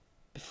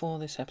Before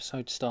this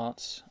episode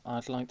starts,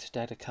 I'd like to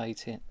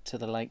dedicate it to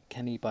the late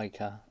Kenny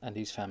Baker and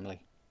his family.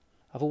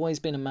 I've always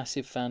been a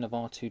massive fan of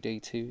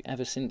R2-D2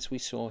 ever since we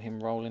saw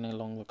him rolling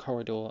along the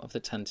corridor of the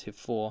Tantive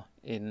 4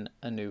 in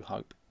A New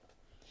Hope.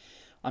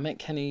 I met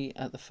Kenny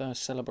at the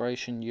first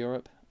Celebration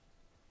Europe,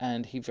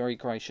 and he very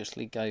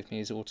graciously gave me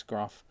his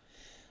autograph.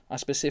 I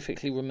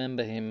specifically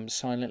remember him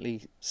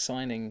silently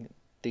signing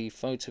the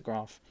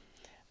photograph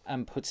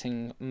and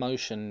putting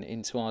motion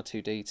into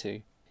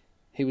R2-D2.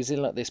 He was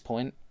ill at this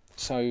point,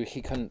 so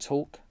he couldn't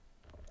talk.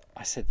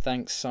 I said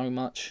thanks so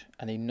much,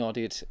 and he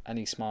nodded and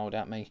he smiled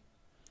at me.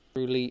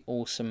 Truly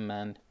awesome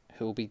man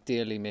who will be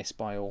dearly missed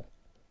by all.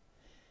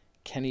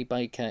 Kenny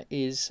Baker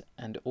is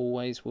and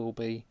always will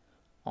be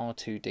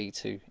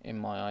R2-D2 in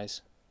my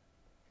eyes.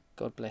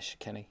 God bless you,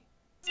 Kenny.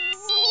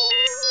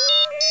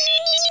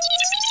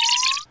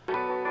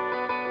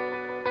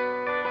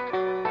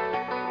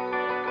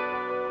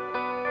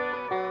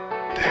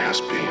 There has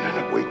been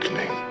an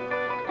awakening.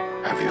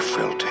 Have you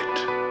felt it?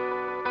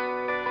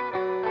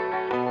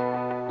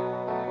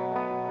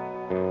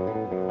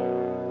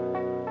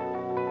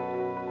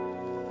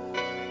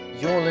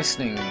 You're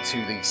listening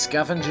to the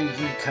Scavenger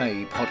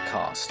UK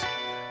podcast,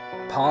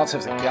 part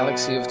of the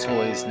Galaxy of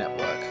Toys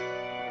network.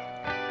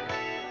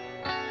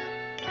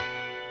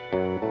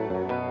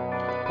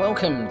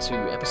 Welcome to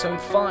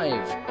episode 5.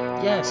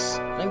 Yes,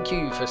 thank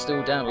you for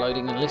still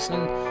downloading and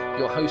listening.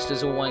 Your host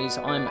as always,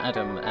 I'm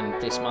Adam,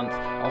 and this month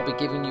I'll be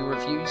giving you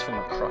reviews from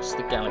across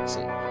the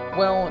galaxy.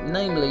 Well,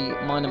 namely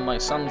mine and my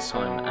son's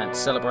time at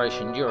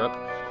Celebration Europe.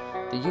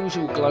 The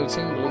usual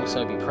gloating will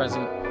also be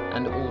present,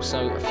 and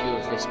also a few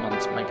of this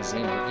month's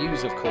magazine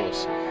reviews, of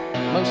course.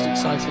 Most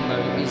exciting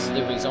though is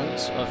the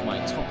results of my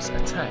Tops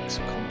Attacks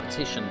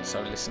competition,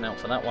 so listen out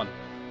for that one.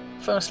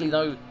 Firstly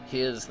though,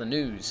 here's the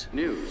news.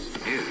 News.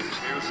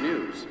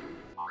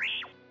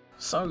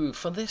 So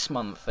for this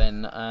month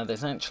then,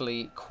 there's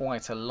actually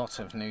quite a lot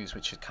of news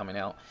which is coming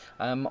out.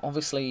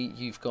 Obviously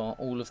you've got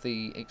all of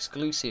the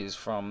exclusives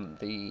from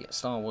the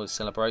Star Wars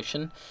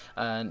Celebration,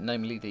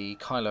 namely the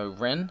Kylo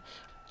Ren.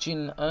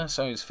 Jyn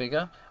Erso's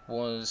figure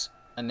was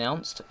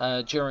announced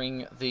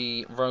during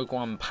the Rogue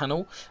One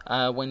panel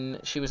when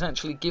she was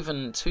actually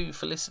given to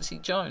Felicity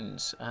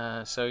Jones.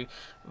 So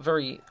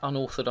very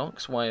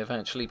unorthodox way of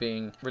actually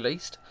being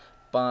released,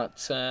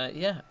 but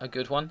yeah, a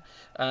good one.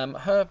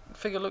 Her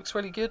figure looks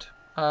really good.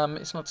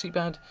 It's not too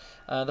bad.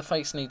 The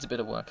face needs a bit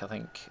of work, I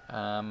think,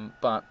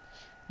 but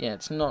yeah,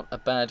 it's not a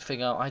bad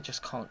figure. I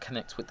just can't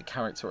connect with the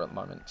character at the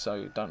moment,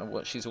 so don't know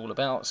what she's all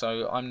about,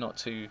 so I'm not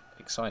too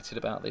excited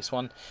about this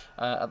one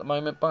at the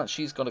moment, but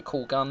she's got a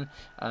cool gun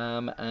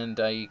and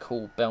a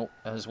cool belt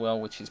as well,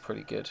 which is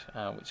pretty good,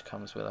 which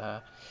comes with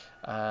her,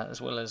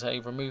 as well as a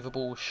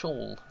removable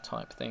shawl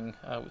type thing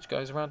which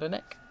goes around her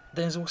neck.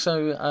 There's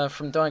also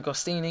from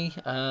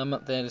D'Agostini,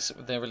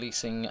 they're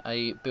releasing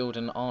a Build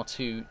an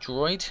R2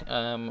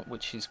 droid,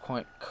 which is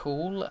quite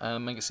cool.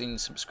 Magazine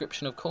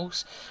subscription, of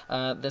course.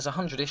 There's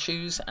 100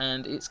 issues,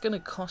 and it's going to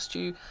cost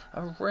you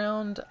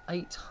around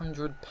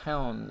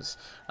 £800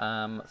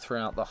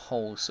 throughout the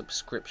whole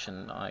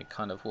subscription. I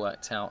kind of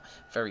worked out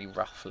very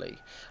roughly,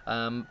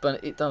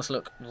 but it does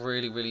look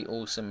really, really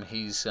awesome.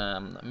 He's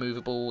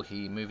movable,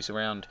 he moves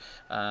around,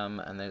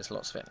 and there's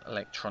lots of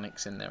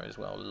electronics in there as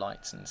well,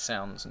 lights and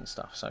sounds and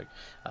stuff, so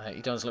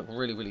he does look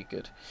really, really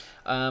good.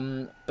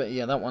 But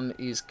yeah, that one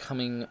is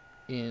coming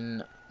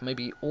in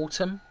maybe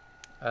autumn.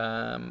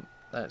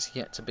 That's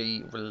yet to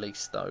be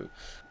released though.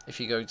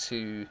 If you go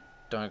to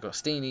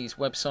D'Agostini's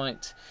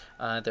website,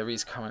 there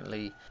is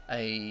currently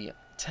a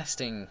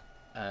testing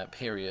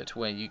period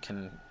where you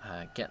can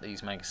get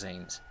these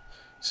magazines.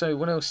 So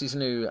what else is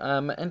new?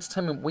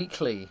 Entertainment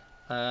Weekly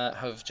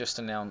have just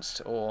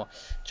announced, or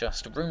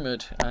just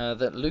rumoured,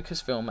 that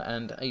Lucasfilm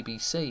and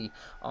ABC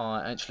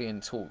are actually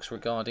in talks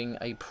regarding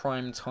a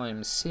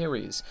primetime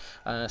series.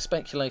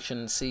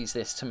 Speculation sees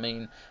this to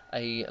mean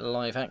a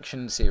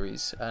live-action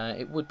series.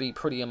 It would be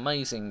pretty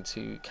amazing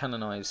to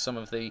canonise some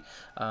of the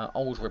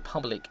Old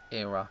Republic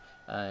era,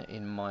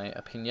 in my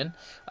opinion.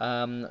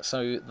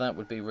 So that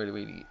would be really,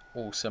 really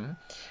awesome.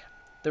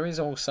 There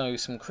is also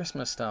some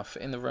Christmas stuff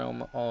in the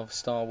realm of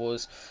Star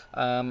Wars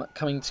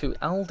coming to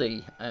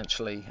Aldi,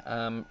 actually,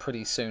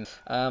 pretty soon.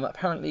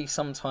 Apparently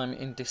sometime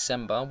in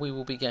December we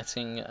will be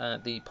getting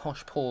the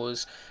Posh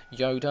Paws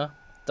Yoda,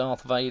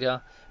 Darth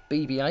Vader,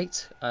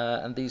 BB-8,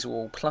 and these are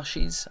all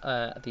plushies,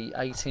 the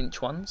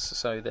 8-inch ones,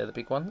 so they're the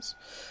big ones,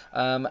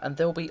 and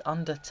they'll be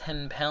under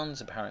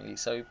 £10 apparently,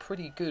 so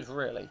pretty good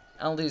really.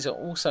 Aldi's are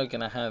also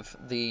going to have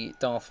the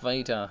Darth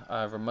Vader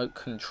remote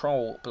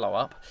control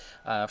blow-up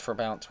for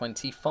about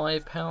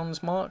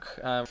 £25 mark,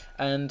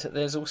 and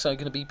there's also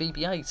going to be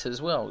BB-8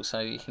 as well, so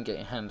you can get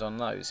your hand on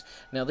those.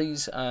 Now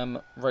these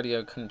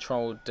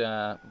radio-controlled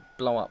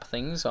blow-up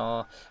things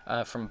are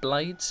from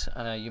Blades.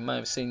 You may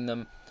have seen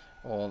them,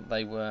 or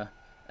they were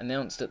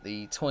announced at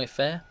the Toy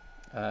Fair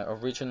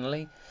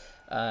originally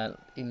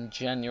in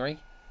January,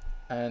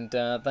 and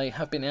they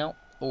have been out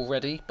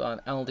already,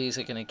 but Aldi's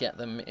are going to get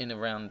them in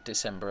around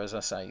December, as I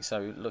say,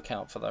 so look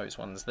out for those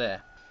ones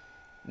there.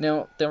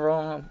 Now, there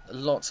are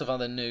lots of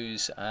other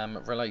news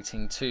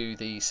relating to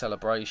the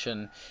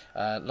celebration,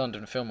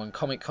 London Film and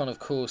Comic Con, of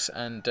course,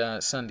 and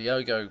San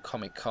Diego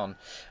Comic Con.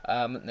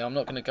 Now, I'm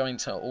not going to go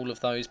into all of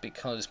those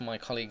because my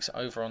colleagues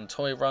over on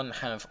Toy Run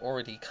have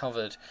already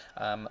covered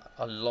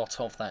a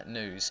lot of that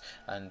news,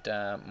 and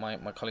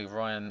my colleague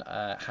Ryan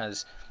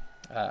has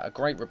a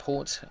great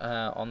report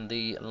on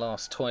the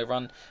last Toy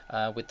Run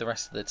with the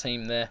rest of the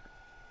team there.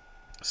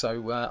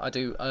 So I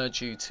do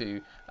urge you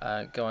to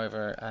go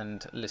over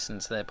and listen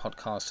to their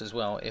podcast as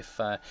well if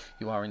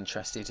you are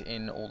interested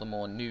in all the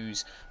more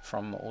news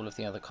from all of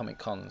the other Comic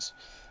Cons.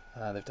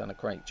 They've done a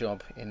great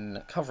job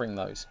in covering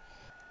those.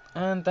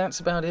 And that's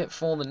about it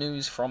for the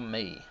news from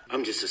me.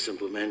 I'm just a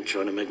simple man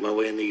trying to make my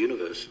way in the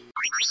universe.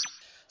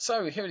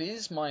 So here it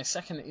is, my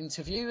second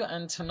interview,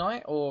 and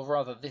tonight, or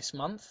rather this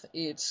month,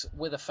 it's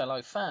with a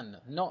fellow fan.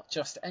 Not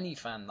just any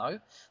fan though.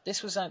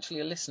 This was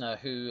actually a listener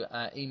who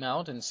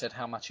emailed and said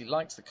how much he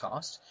liked the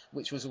cast,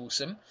 which was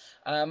awesome.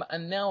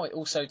 And now it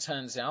also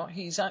turns out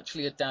he's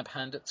actually a dab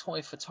hand at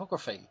toy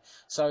photography.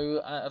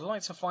 So I'd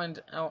like to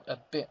find out a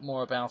bit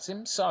more about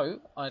him.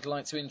 So I'd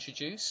like to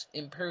introduce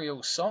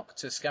Imperial Sock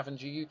to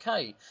Scavenger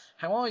UK.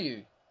 How are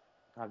you?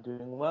 I'm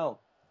doing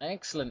well.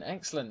 Excellent,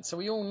 excellent. So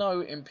we all know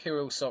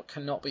Imperial Sock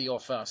cannot be your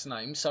first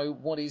name, so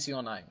what is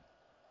your name?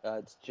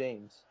 It's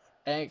James.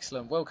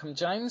 Excellent. Welcome,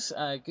 James.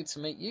 Good to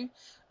meet you.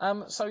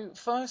 So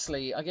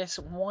firstly, I guess,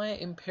 why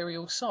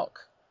Imperial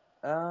Sock?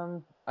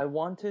 I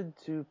wanted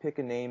to pick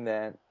a name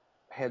that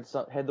had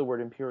the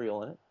word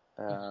Imperial in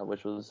it,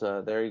 which was,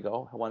 there you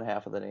go, one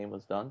half of the name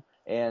was done.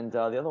 And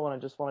the other one, I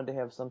just wanted to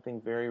have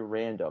something very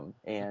random.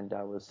 And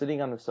I was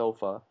sitting on the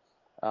sofa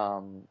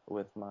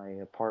with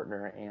my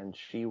partner, and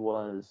she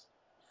was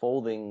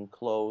folding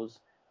clothes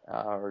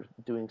or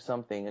doing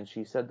something, and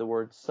she said the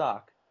word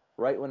sock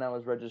right when I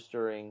was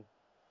registering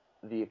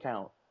the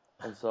account.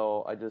 And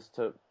so I just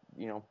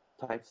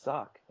typed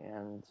sock,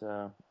 and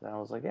I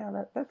was like,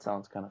 yeah, that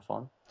sounds kind of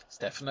fun. It's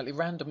definitely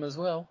random as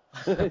well.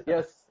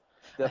 Yes,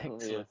 definitely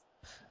Excellent. is.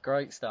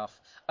 Great stuff.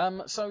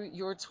 So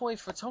you're a toy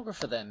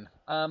photographer then,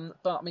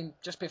 but I mean,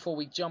 just before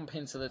we jump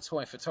into the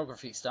toy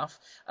photography stuff,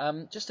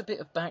 just a bit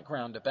of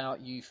background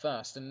about you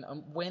first, and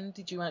when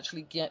did you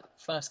actually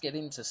first get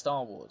into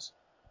Star Wars?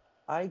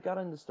 I got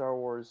into Star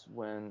Wars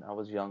when I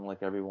was young,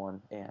 like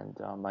everyone, and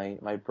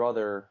my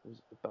brother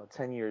was about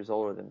 10 years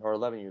older or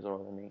 11 years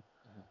older than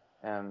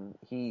me.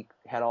 He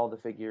had all the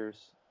figures,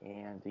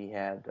 and he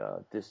had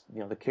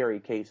the carry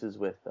cases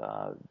with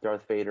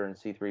Darth Vader and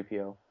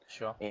C-3PO.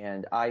 Sure.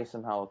 And I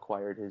somehow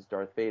acquired his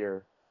Darth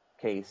Vader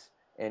case,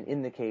 and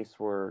in the case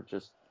were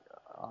just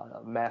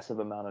a massive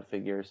amount of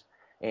figures.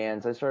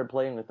 And so I started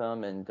playing with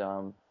them, and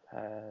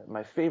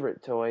my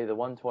favorite toy, the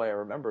one toy I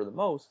remember the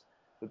most,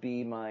 would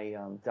be my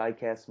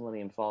die-cast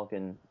Millennium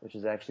Falcon, which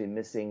is actually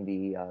missing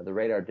the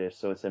radar dish,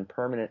 so it's in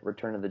permanent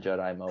Return of the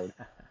Jedi mode.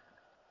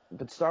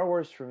 But Star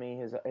Wars for me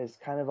has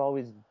kind of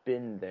always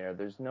been there.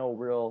 There's no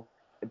real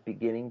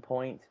beginning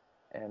point,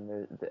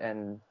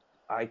 and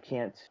I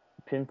can't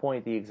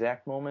pinpoint the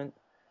exact moment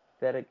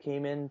that it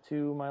came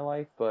into my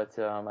life, but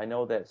I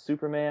know that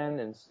Superman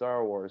and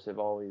Star Wars has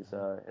always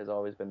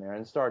been there,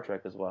 and Star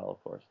Trek as well,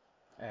 of course.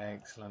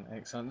 Excellent,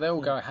 excellent. They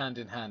all go hand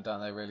in hand,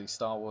 don't they, really,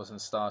 Star Wars and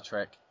Star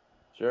Trek?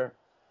 Sure.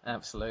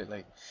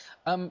 Absolutely.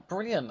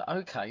 Brilliant.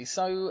 Okay,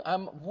 so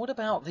what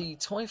about the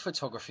toy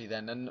photography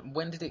then, and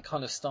when did it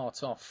kind of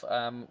start off,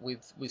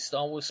 with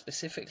Star Wars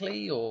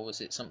specifically, or was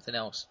it something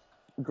else?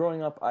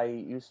 Growing up, I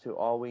used to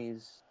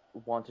always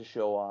want to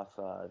show off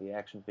the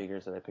action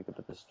figures that I picked up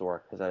at the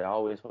store, because I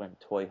always went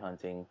toy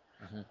hunting.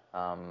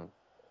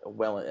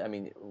 Well, I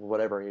mean,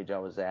 whatever age I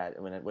was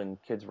at, when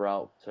kids were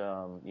out,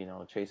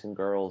 chasing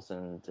girls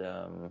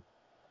and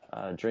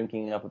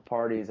drinking up at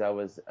parties, I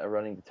was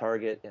running to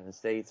Target in the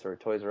States or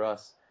Toys R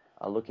Us,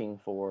 looking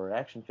for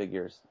action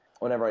figures.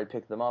 Whenever I'd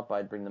pick them up,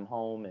 I'd bring them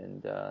home,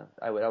 and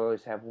I would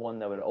always have one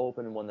that would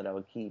open and one that I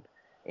would keep.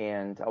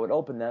 And I would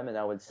open them and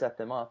I would set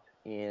them up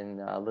in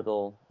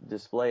little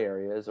display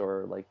areas,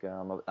 or like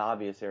an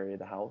obvious area of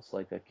the house,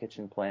 like a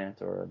kitchen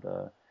plant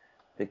or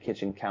the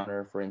kitchen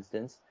counter, for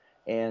instance.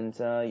 And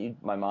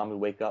my mom would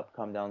wake up,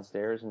 come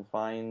downstairs, and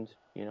find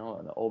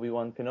an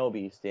Obi-Wan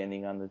Kenobi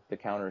standing on the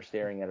counter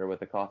staring at her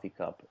with a coffee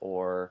cup,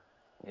 or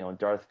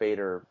Darth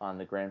Vader on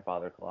the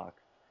grandfather clock.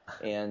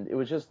 And it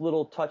was just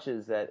little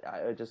touches that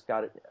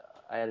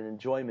I had an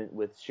enjoyment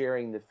with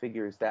sharing the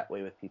figures that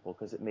way with people,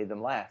 because it made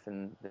them laugh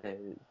and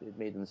it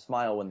made them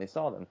smile when they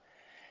saw them.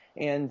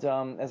 And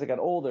as I got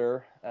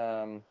older,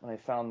 when I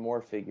found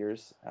more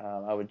figures,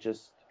 I would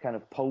just kind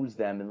of pose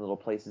them in little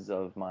places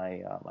of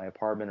my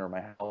apartment or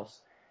my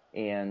house.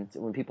 And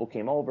when people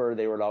came over,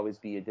 there would always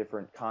be a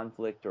different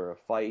conflict or a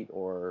fight,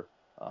 or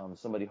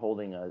somebody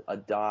holding a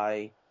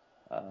die.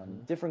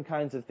 Different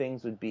kinds of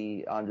things would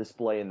be on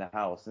display in the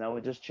house, and I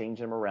would just change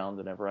them around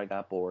whenever I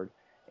got bored,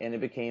 and it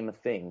became a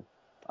thing.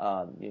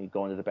 You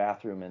go into the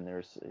bathroom, and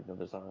there's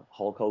a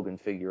Hulk Hogan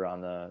figure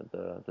on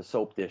the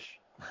soap dish,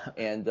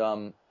 and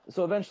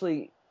so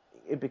eventually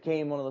it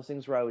became one of those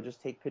things where I would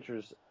just take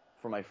pictures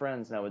for my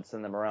friends and I would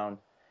send them around.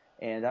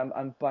 And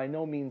I'm by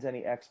no means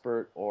any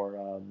expert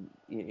or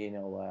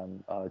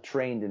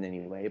trained in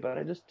any way, but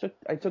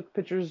I took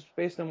pictures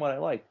based on what I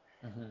liked.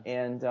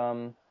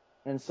 And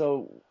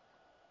so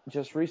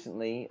just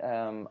recently,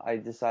 I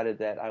decided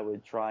that I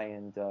would try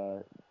and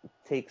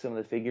take some of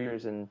the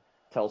figures and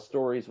tell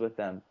stories with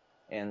them.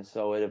 And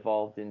so it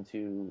evolved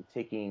into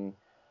taking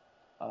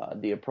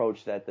the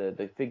approach that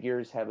the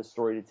figures have a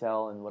story to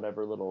tell in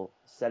whatever little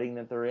setting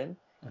that they're in.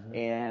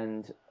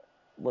 And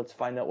let's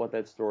find out what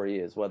that story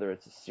is, whether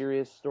it's a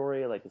serious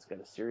story, like it's got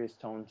a serious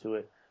tone to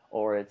it,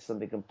 or it's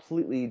something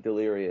completely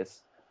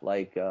delirious,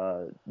 like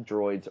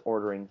droids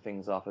ordering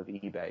things off of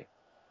eBay.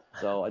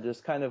 So I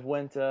just kind of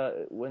went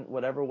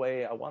whatever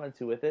way I wanted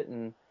to with it,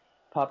 and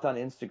popped on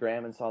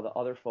Instagram and saw that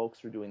other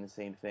folks were doing the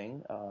same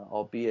thing,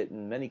 albeit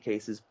in many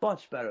cases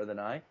much better than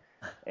I.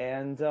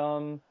 And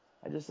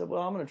I just said,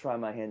 well, I'm going to try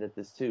my hand at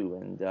this too.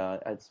 And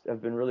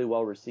I've been really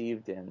well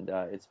received, and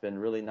it's been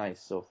really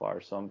nice so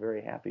far. So I'm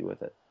very happy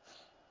with it.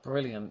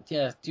 Brilliant.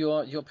 Yeah,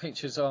 your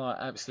pictures are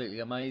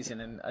absolutely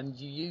amazing, and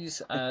you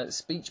use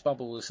speech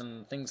bubbles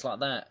and things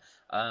like that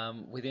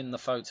within the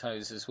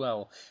photos as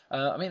well.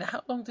 I mean,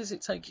 how long does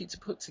it take you to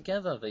put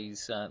together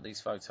these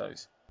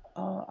photos?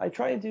 I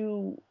try to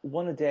do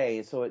one a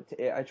day, so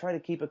I try to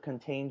keep it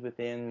contained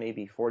within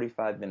maybe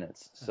 45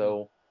 minutes.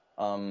 So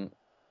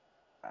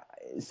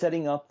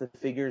setting up the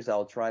figures,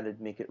 I'll try to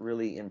make it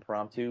really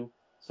impromptu.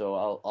 So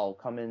I'll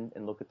come in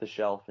and look at the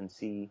shelf and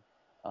see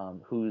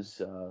who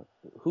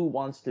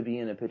wants to be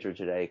in a picture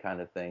today, kind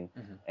of thing.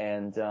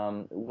 And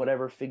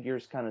whatever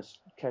figures kind of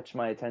catch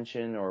my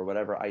attention, or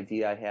whatever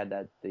idea I had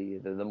that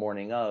the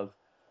morning of,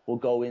 will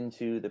go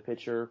into the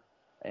picture,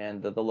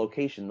 and the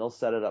location, they'll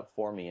set it up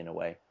for me in a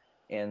way.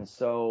 And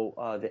so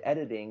the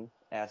editing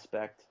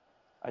aspect,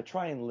 I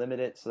try and limit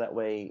it so that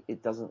way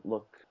it doesn't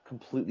look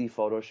completely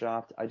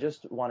photoshopped. I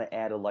just want to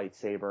add a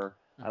lightsaber.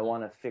 I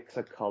want to fix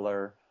a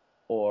color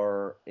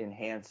or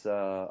enhance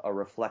a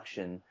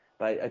reflection.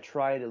 But I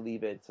try to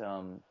leave it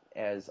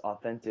as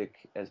authentic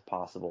as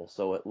possible,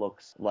 so it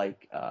looks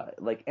like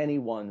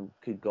anyone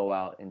could go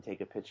out and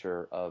take a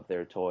picture of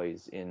their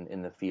toys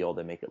in the field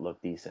and make it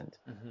look decent.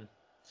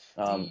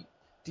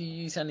 Do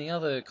you use any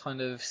other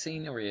kind of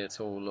scenery at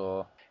all,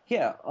 or?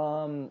 Yeah,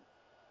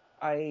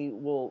 I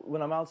will,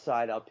 when I'm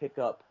outside, I'll pick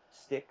up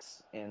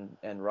sticks and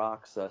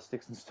rocks,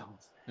 sticks and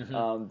stones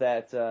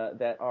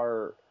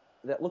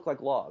that look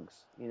like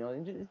logs. You know,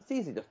 and it's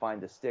easy to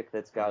find a stick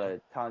that's got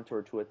a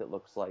contour to it that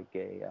looks like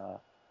a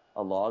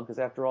log, because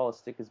after all, a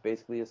stick is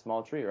basically a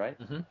small tree, right?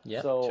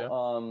 Yeah. So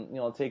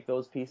sure. I'll take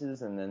those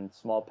pieces, and then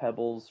small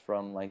pebbles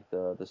from like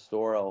the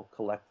store. I'll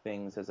collect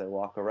things as I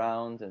walk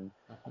around, and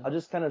I'll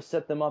just kind of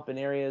set them up in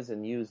areas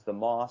and use the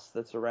moss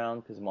that's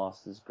around, because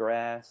moss is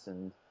grass,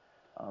 and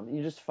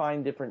you just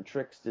find different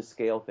tricks to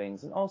scale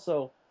things. And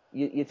also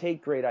you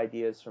take great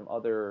ideas from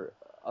other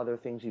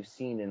things you've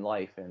seen in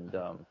life, and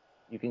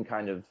you can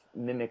kind of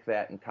mimic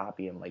that and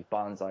copy them, like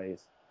bonsai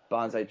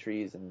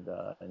trees and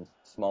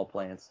small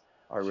plants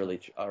are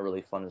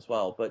really fun as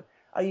well. But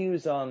I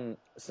use some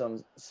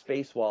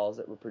space walls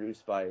that were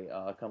produced by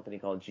a company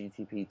called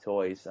GTP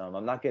Toys.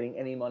 I'm not getting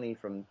any money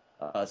from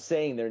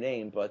saying their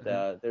name, but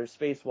their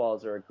space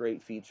walls are a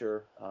great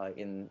feature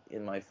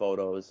in my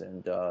photos,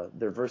 and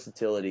their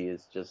versatility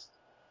is just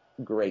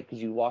great, because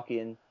you walk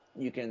in,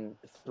 you can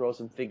throw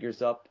some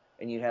figures up,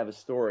 and you have a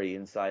story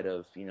inside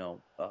of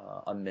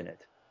a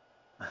minute.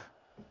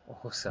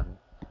 Awesome.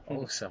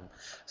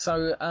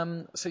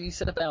 So you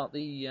said about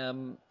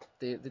the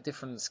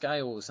different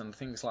scales and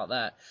things like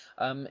that.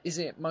 Is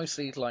it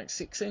mostly like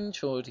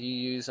 6-inch, or do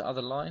you use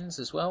other lines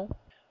as well?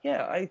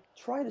 Yeah, I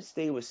try to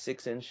stay with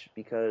 6-inch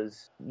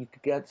because you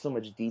could get so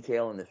much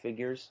detail in the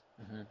figures,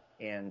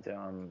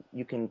 and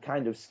you can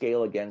kind of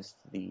scale against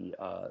the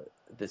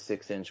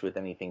 6-inch with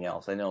anything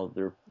else. I know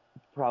there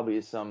probably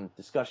is some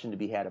discussion to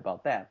be had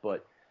about that,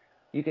 but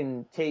you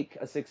can take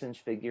a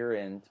 6-inch figure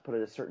and put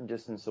it a certain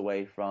distance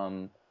away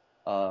from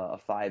a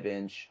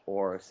 5-inch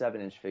or a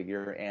 7-inch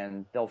figure,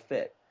 and they'll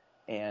fit.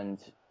 And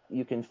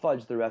you can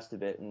fudge the rest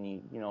of it,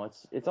 and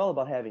it's all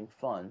about having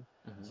fun.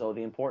 So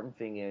the important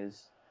thing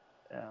is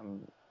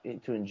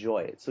to enjoy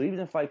it. So even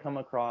if I come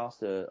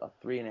across a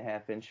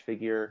 3.5-inch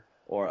figure,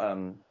 or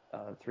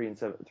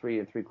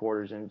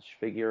 3.75-inch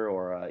figure,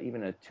 or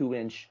even a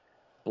 2-inch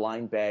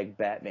blind bag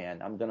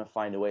Batman, I'm gonna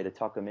find a way to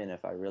tuck them in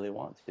if I really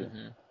want to.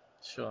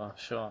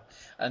 Sure.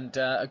 And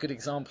a good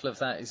example of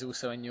that is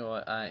also in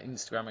your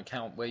Instagram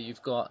account, where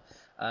you've got,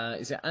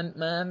 is it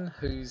Ant-Man,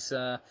 who's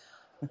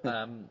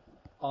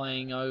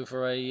eyeing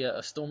over a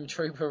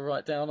stormtrooper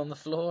right down on the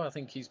floor? I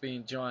think he's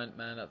being Giant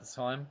Man at the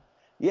time.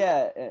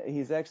 Yeah,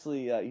 he's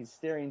actually he's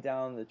staring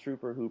down the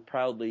trooper who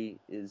proudly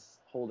is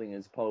holding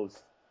his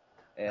post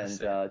and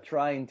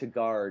trying to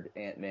guard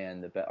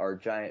Ant-Man or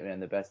Giant Man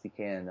the best he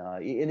can.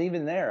 And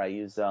even there, I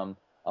use a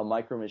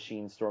Micro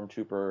Machine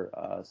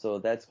Stormtrooper, so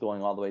that's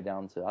going all the way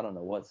down to, I don't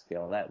know what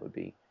scale that would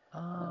be.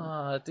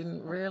 I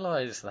didn't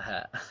realise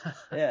that.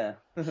 Yeah.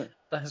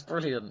 That's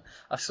brilliant.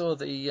 I saw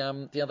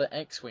the other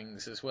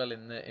X-Wings as well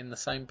in the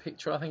same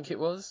picture, I think it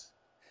was.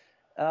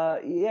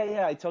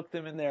 Yeah. I took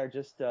them in there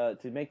just to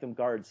make them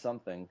guard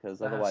something, because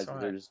That's otherwise they're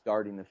right. just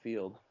guarding the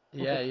field.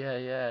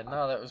 Yeah.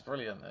 No, that was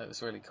brilliant. It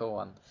was a really cool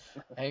one.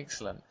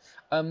 Excellent.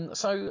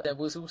 So there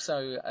was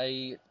also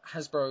a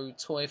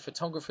Hasbro toy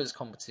photographers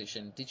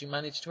competition. Did you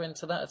manage to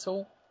enter that at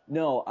all?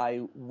 No,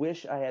 I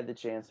wish I had the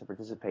chance to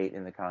participate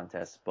in the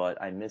contest,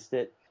 but I missed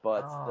it.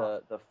 But Ah,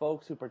 the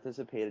folks who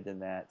participated in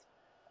that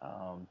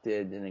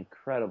did an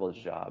incredible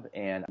job,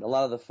 and a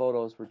lot of the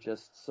photos were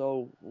just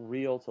so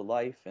real to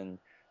life. And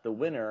the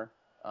winner,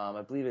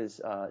 I believe,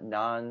 is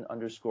non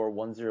underscore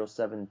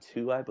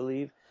 1072, I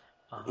believe.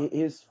 uh-huh.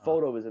 His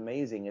photo is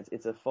amazing.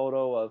 It's a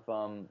photo of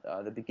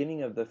the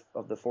beginning of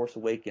the Force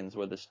Awakens,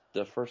 where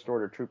the First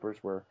Order troopers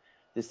were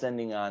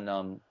descending on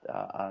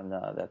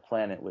that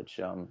planet, which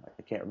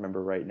I can't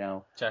remember right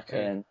now. Jakku.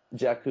 And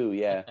Jakku,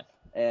 yeah.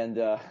 And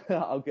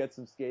I'll get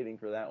some skating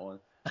for that one.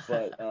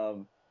 But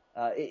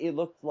it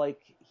looked like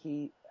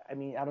he. I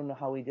mean, I don't know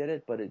how he did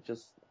it, but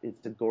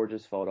it's a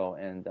gorgeous photo,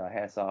 and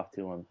hats off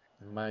to him.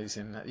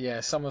 Amazing.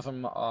 Yeah, some of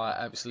them are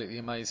absolutely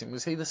amazing.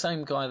 Was he the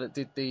same guy that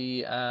did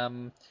the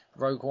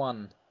Rogue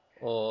One?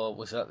 Or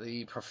was that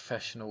the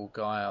professional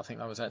guy? I think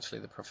that was actually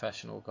the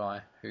professional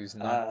guy who's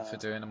known for Uh,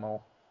 doing them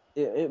all.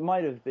 it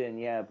might have been,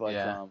 yeah,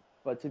 Yeah.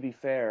 but to be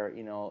fair,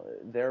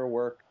 their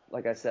work,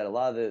 like I said, a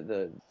lot of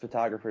the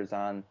photographers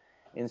on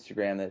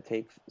Instagram that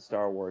take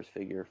Star Wars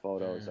figure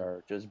photos Mm,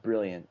 are just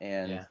brilliant,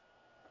 and yeah.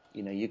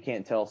 you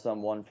can't tell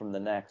someone from the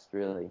next,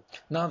 really.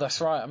 No,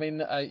 that's right. I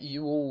mean,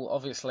 you all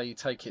obviously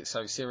take it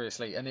so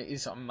seriously, and it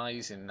is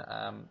amazing.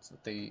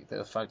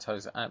 The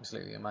photos are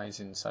absolutely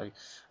amazing. So,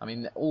 I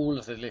mean, all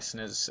of the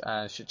listeners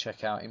should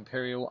check out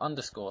Imperial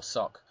underscore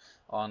sock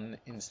on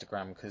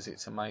Instagram because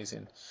it's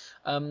amazing.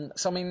 So,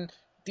 I mean,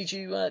 did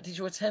you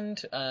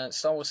attend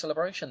Star Wars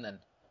Celebration then?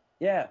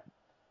 Yeah,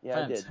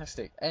 yeah, I did.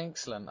 Fantastic,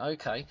 excellent.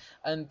 Okay,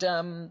 and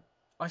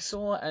I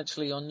saw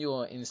actually on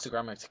your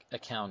Instagram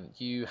account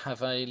you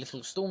have a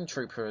little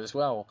stormtrooper as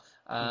well.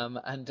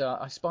 And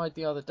I spied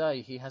the other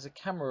day he has a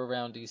camera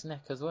around his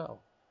neck as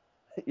well.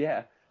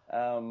 Yeah,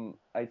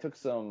 I took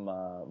some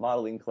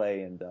modeling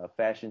clay and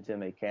fashioned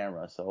him a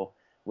camera, so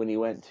when he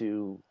went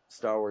to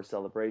Star Wars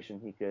Celebration,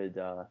 he could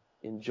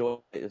enjoy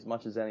it as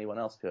much as anyone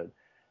else could.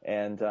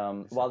 And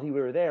while we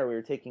were there, we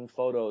were taking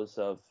photos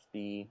of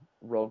the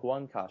Rogue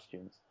One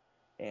costumes,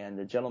 and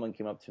the gentleman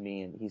came up to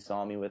me and he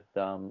saw me with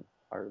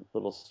our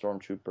little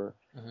stormtrooper,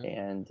 Hmm.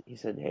 and he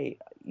said, "Hey,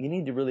 you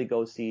need to really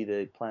go see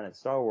the Planet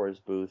Star Wars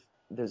booth.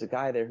 There's a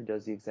guy there who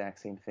does the exact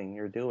same thing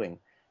you're doing."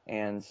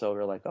 And so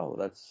we're like, "Oh,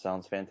 that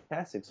sounds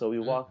fantastic." So we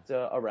Mm. walked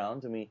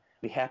around, and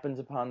we happened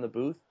upon the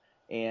booth,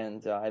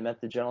 and I met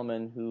the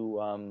gentleman who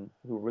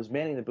was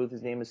manning the booth.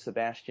 His name is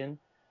Sebastian,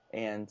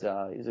 and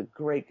he's a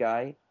great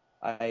guy.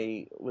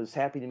 I was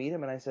happy to meet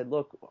him, and I said,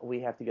 "Look,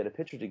 we have to get a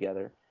picture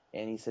together."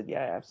 And he said,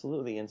 "Yeah,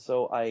 absolutely." And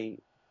so I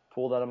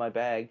pulled out of my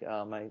bag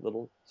my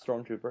little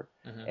stormtrooper,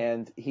 Hmm.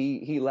 and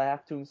he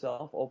laughed to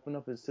himself, opened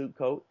up his suit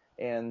coat,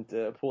 and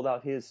pulled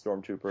out his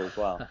stormtrooper as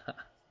well.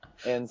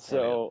 And Brilliant.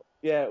 so,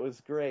 yeah, it was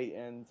great.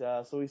 And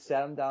so we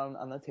sat them down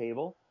on the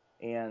table,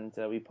 and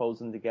we posed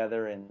them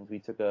together, and we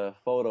took a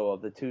photo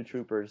of the two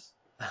troopers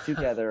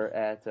together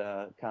at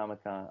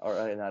Comic Con,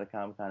 or not a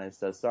Comic Con,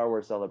 it's a Star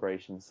Wars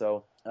Celebration.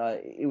 So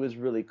it was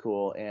really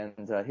cool.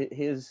 And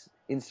his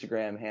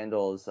Instagram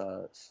handle is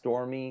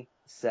Stormy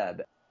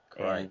Seb,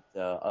 Great. and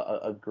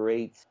a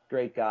great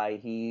guy.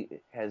 He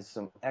has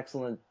some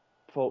excellent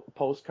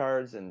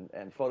postcards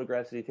and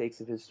photographs that he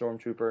takes of his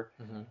stormtrooper,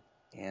 Hmm.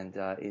 and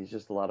it's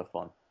just a lot of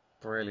fun.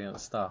 Brilliant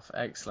stuff.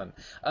 Excellent.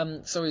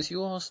 So is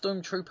your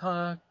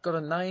stormtrooper got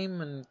a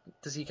name, and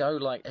does he go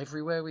like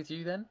everywhere with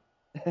you then?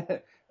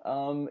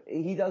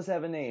 He does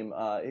have a name.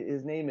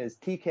 His name is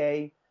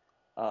TK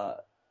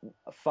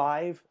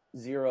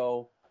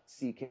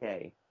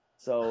 50CK.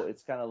 So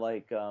it's kind of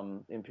like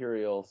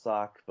Imperial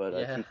Sock, but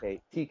Yeah.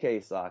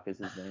 TK Sock is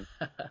his name.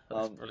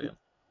 That's brilliant.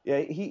 Yeah,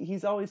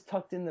 he's always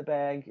tucked in the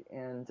bag,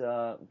 and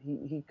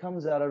he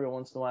comes out every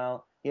once in a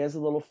while. He has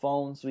a little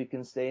phone so he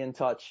can stay in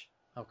touch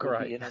Oh, with the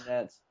great.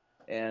 internet.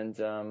 And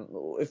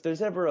if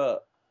there's ever an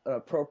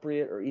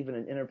appropriate or even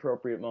an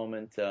inappropriate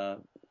moment,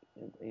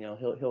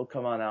 he'll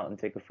come on out and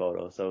take a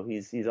photo. So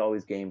he's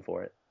always game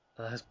for it.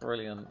 That's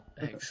brilliant.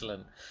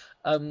 Excellent.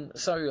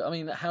 So I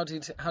mean, how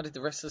did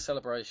the rest of the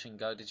celebration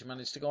go? Did you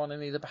manage to go on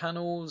any of the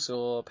panels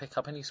or pick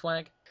up any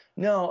swag?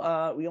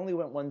 No, we only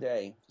went one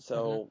day, Hmm.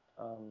 so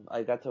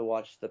I got to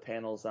watch the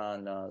panels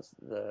on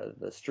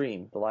the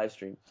stream, the live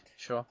stream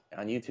Sure.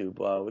 on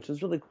YouTube, which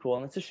was really cool.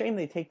 And it's a shame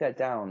they take that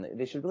down.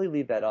 They should really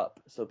leave that up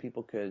so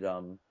people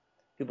can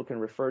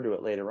refer to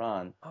it later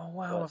on. Oh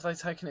wow, But have they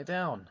taken it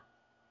down?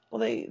 well,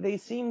 they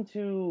seem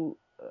to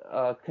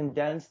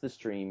condense the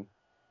stream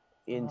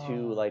into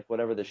Oh like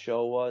whatever the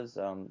show was,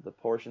 the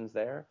portions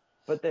there.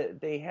 But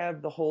they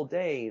have the whole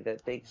day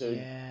that they could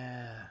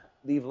yeah,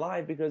 leave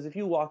live, because if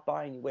you walk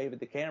by and you wave at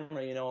the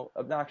camera,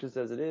 obnoxious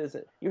as it is,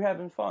 you're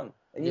having fun,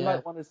 and you yeah.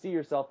 might want to see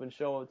yourself and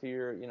show it to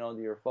your,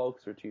 to your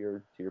folks or to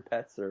your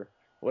pets or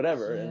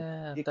whatever, and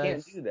Yeah, you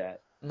can't do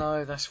that.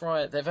 No, that's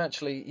right. They've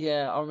actually,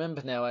 yeah, I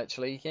remember now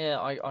actually. Yeah,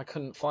 I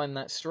couldn't find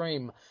that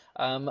stream.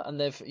 And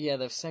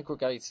they've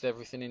segregated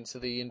everything into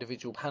the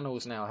individual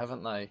panels now,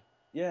 haven't they?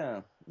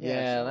 Yeah,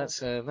 yeah. Yeah,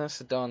 So that's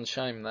a darn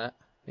shame that.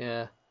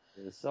 Yeah.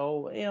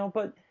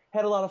 but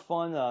had a lot of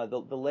fun.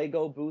 The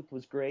Lego booth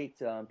was great.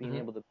 Being Hmm.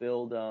 able to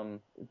build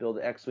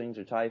X-wings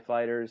or TIE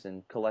fighters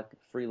and collect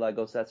free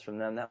Lego sets from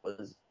them. That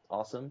was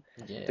awesome.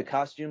 The Yeah.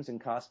 costumes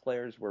and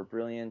cosplayers were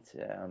brilliant.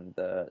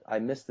 I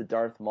missed the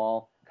Darth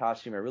Maul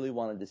costume. I really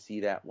wanted to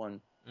see that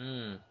one,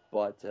 Mm.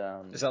 but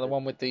Is that the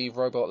one with the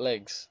robot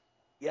legs?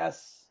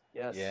 yes,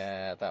 yes,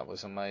 Yeah, that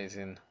was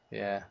amazing.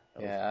 Yeah, that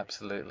was yeah, great.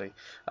 absolutely.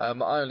 I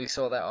only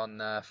saw that on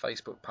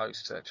Facebook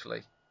posts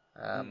actually.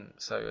 Mm.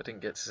 So I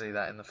didn't get to see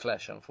that in the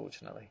flesh,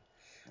 unfortunately.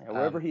 Yeah,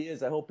 wherever Um, he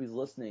is, I hope he's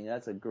listening.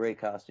 That's a great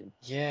costume.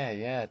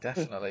 yeah,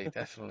 definitely,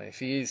 definitely. If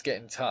he is, get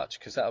in touch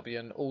because that'll be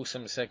an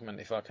awesome segment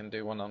if I can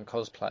do one on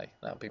cosplay.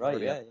 That would be Right?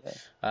 brilliant. Yeah,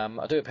 yeah.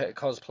 I do a bit of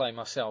cosplay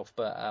myself,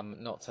 but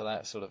not to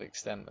that sort of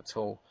extent at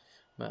all.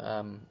 But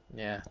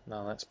yeah,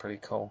 no, that's pretty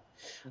cool.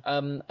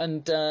 And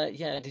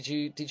yeah, did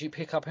you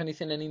pick up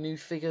anything, any new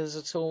figures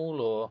at all,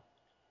 or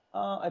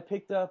I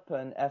picked up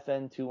an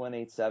FN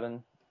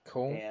 2187.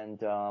 cool?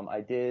 And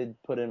I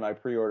did put in my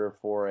pre-order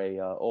for a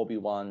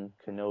Obi-Wan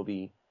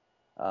Kenobi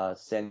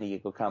San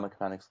Diego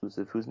Comic-Con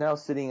exclusive, who's now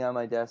sitting on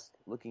my desk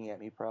looking at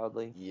me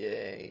proudly.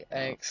 Yay! So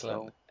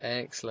Excellent,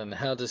 excellent.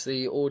 How does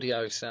the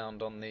audio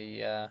sound on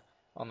the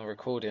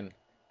recording?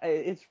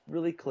 it's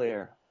really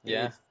clear.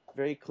 Yeah. It's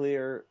very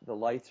clear. The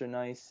lights are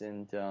nice,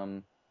 and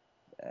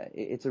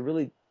it's a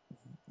really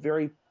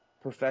very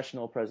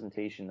professional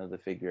presentation of the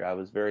figure. I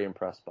was very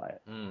impressed by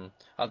it. Mm.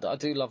 I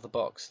do love the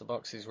box. The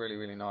box is really,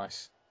 really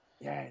nice.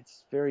 Yeah,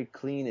 it's very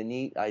clean and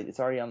neat. It's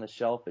already on the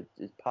shelf.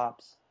 It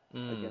pops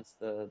Mm. against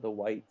the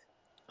white.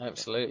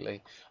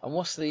 Absolutely. And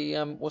what's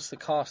the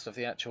cast of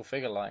the actual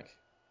figure like?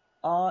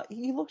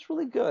 He looks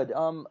really good.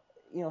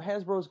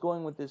 Hasbro's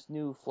going with this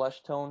new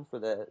flesh tone for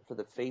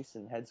the face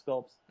and head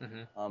sculpts.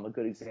 Hmm. A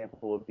good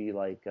example would be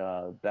like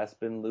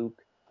Bespin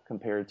Luke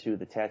compared to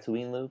the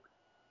Tatooine Luke.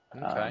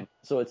 Okay.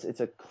 So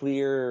it's a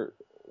clear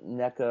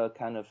NECA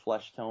kind of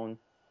flesh tone,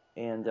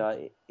 and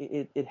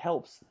it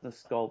helps the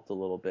sculpt a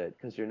little bit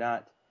because you're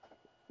not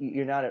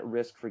at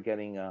risk for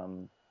getting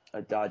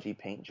a dodgy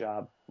paint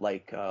job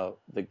like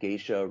the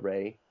Geisha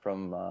Rey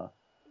from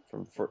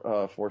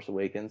Force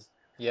Awakens.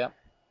 Yeah.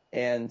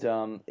 And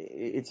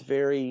it's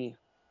very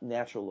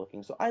natural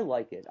looking, so I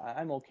like it.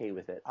 I'm okay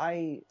with it.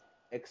 I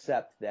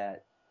accept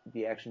that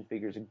the action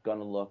figures are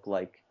gonna look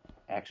like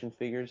action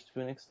figures to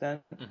an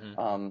extent.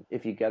 Hmm.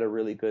 If you get a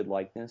really good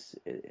likeness,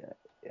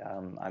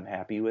 I'm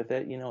happy with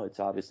it. It's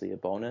obviously a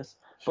bonus,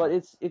 Sure.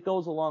 but it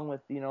goes along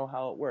with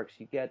how it works.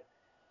 You get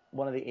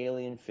one of the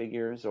alien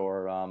figures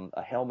or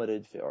a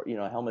helmeted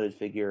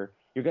figure,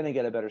 you're going to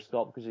get a better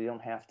sculpt because you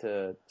don't have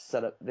to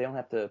they don't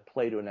have to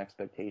play to an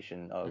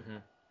expectation of Hmm.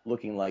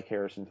 looking like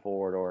Harrison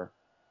Ford or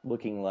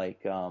looking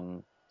like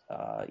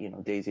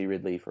Daisy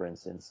Ridley, for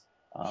instance.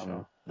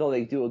 Sure. Though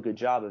they do a good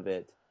job of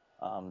it,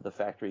 the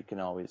factory can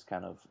always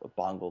kind of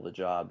bungle the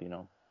job.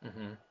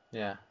 Hmm.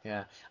 Yeah,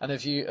 yeah. And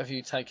have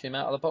you taken him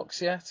out of the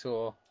box yet,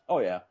 or? Oh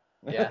yeah,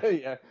 Yeah.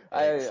 yeah.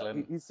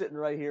 Excellent. He's sitting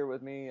right here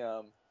with me,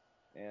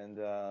 and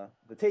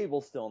the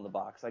table's still in the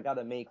box. I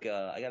gotta make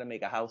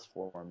a house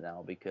for him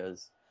now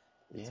because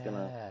it's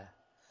gonna Yeah.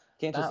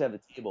 can't just That have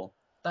a table.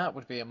 that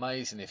would be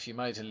amazing if you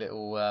made a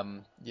little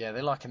yeah,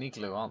 they're like an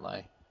igloo, aren't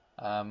they?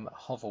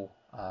 Hovel.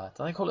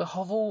 Do they call it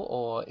hovel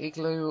or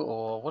igloo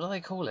or what do they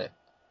call it?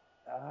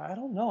 I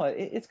don't know.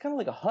 It's kind of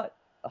like a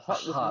A hut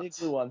with an hut.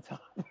 igloo on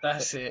top.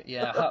 That's it.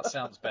 Yeah, hut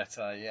sounds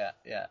better. Yeah,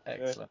 yeah. Yeah.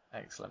 Excellent,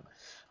 excellent.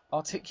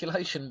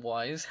 Articulation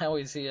wise, how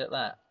is he at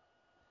that?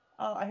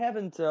 I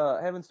haven't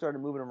started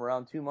moving him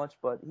around too much,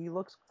 but he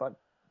looks fun.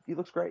 He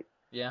looks great.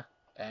 Yeah,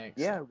 Yeah,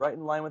 excellent. right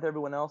in line with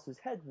everyone else. His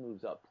head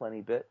moves up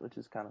plenty bit, which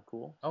is kind of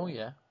cool. Oh So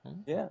yeah.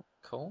 Mm. yeah,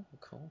 Cool,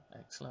 cool,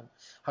 excellent.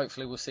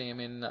 Hopefully we'll see him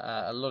in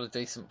a lot of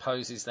decent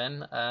poses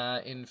then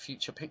in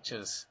future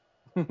pictures.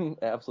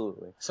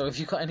 absolutely. So have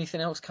you got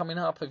anything else coming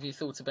up? Have you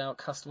thought about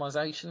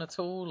customization at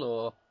all,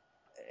 or?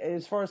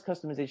 As far as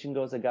customization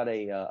goes, I got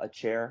a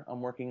chair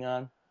I'm working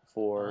on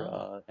for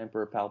Ah,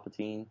 Emperor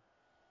Palpatine.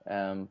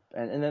 And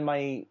then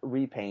my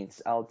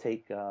repaints, I'll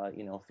take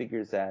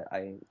figures that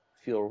I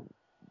feel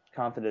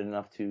confident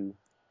enough to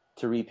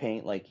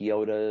repaint, like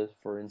Yoda,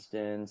 for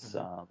instance,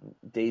 hmm.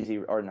 Daisy,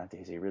 or not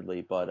Daisy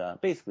Ridley, but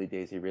basically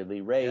Daisy Ridley,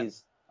 Yeah.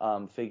 Rey's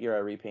figure, I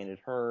repainted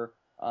her.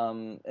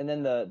 And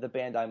then the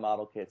Bandai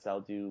model kits,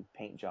 I'll do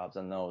paint jobs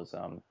on those.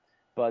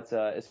 But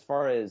as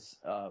far as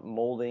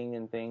molding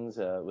and things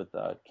with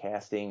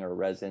casting or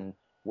resin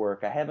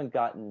work, I haven't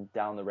gotten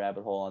down the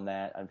rabbit hole on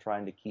that. I'm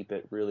trying to keep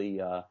it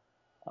really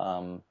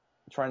um,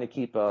 trying to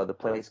keep the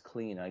place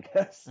clean, I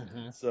guess.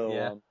 Hmm. So,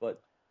 Yeah.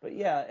 but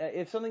yeah,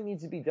 if something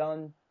needs to be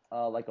done,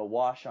 like a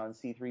wash on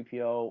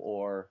C-3PO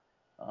or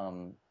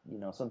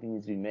something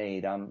needs to be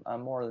made, I'm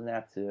more than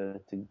apt to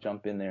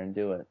jump in there and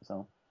do it.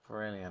 So,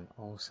 Brilliant,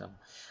 awesome.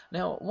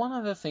 Now, one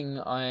other thing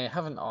I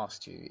haven't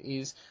asked you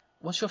is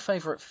What's your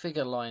favourite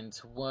figure line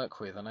to work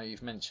with? I know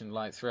you've mentioned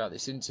like throughout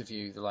this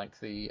interview, like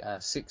the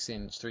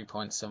 6-inch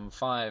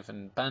 3.75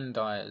 and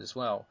Bandai as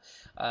well.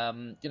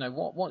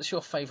 What's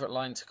your favourite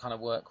line to kind of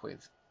work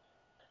with?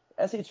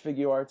 SH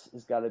Figure Arts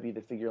has got to be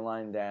the figure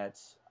line that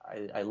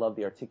I love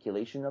the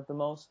articulation of the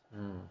most.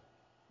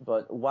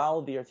 But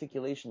while the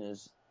articulation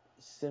is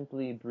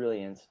simply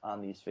brilliant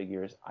on these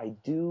figures, I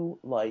do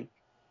like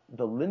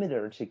the limited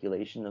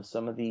articulation of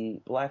some of the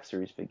Black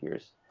Series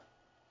figures.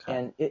 Okay.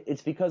 And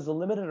it's because the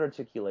limited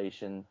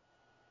articulation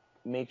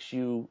makes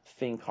you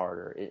think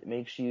harder. It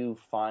makes you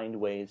find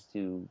ways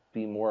to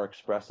be more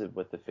expressive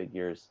with the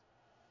figures.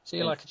 So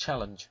you like a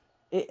challenge?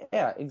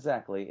 Yeah,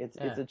 exactly. It's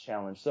a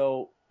challenge.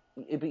 So,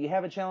 but you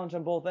have a challenge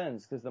on both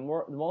ends, because the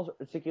more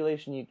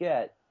articulation you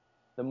get,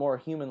 the more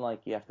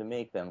human-like you have to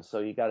make them. So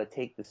you got to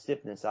take the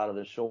stiffness out of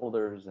the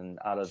shoulders and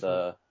out of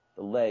the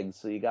legs.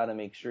 So you got to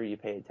make sure you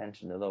pay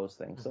attention to those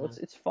things. So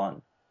it's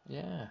fun.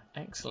 Yeah,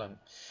 excellent.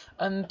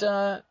 And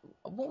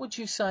what would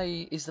you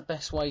say is the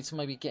best way to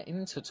maybe get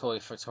into toy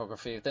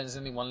photography? If there's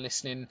anyone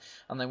listening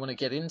and they want to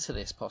get into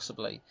this,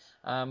 possibly,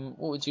 what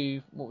would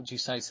you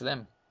say to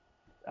them?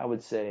 I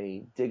would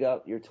say dig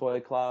up your toy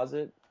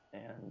closet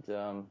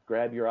and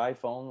grab your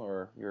iPhone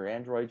or your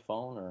Android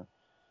phone or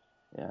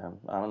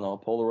I don't know, a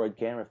Polaroid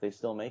camera if they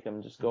still make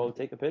them. Just go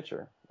take a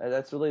picture.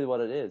 That's really what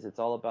it is. It's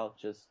all about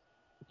just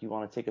if you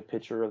want to take a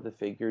picture of the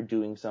figure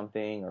doing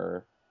something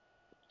or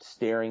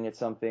staring at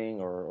something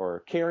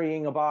or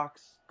carrying a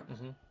box,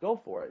 go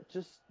for it.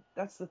 Just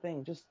that's the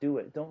thing. Just do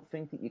it. Don't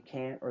think that you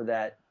can't or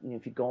that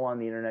if you go on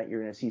the internet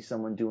you're going to see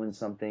someone doing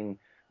something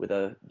with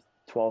a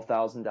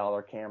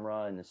 $12,000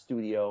 camera in the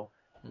studio.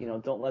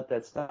 Don't let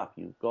that stop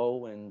you.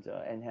 Go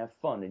and have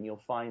fun, and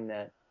you'll find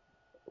that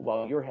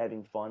while you're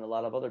having fun, a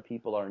lot of other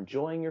people are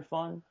enjoying your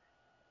fun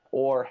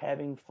or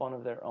having fun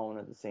of their own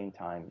at the same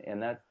time.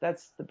 And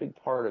that's the big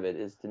part of it,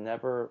 is to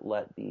never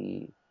let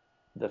the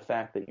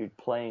fact that you're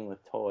playing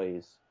with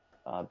toys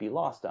be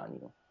lost on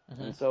you.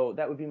 And so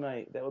that would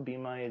be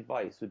my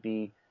advice, would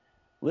be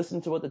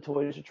listen to what the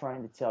toys are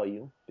trying to tell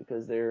you,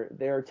 because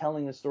they're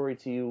telling a story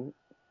to you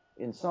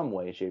in some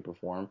way, shape, or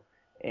form,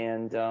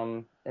 and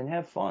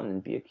have fun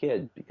and be a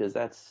kid, because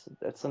that's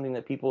something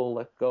that people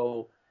let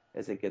go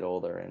as they get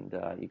older,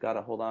 and you got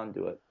to hold on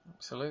to it.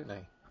 Absolutely.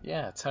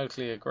 Yeah,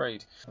 totally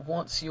agreed.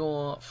 What's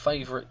your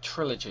favourite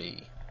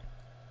trilogy?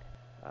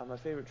 My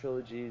favourite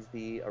trilogy is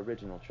the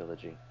original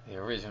trilogy. The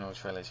original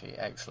trilogy,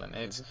 excellent.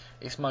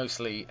 It's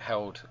mostly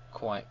held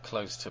quite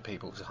close to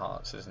people's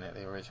hearts, isn't it,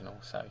 the original?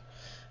 So,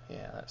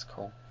 yeah, that's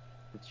cool.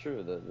 It's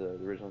true, the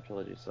original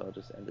trilogy, so I'll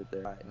just end it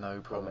there. No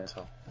problem at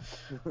all.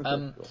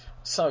 Cool.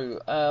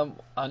 So,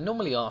 I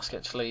normally ask,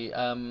 actually,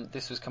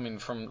 this was coming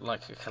from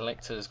like a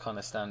collector's kind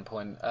of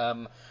standpoint,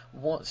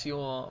 what's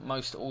your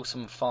most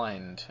awesome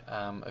find?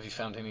 Have you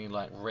found any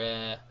like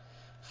rare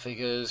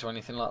figures or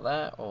anything like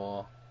that,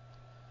 or?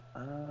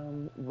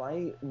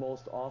 My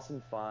most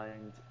awesome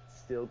find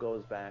still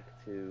goes back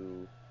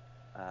to,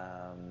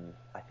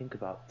 I think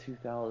about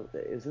 2000,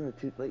 it was in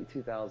the late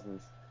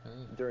 2000s,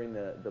 during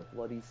the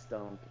Bloody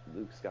Stump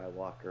Luke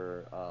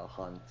Skywalker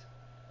hunt,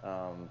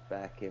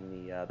 back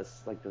in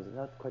this was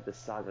not quite the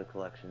Saga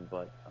collection,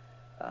 but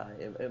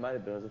it might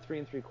have been. It was a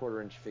 3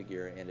 3/4 inch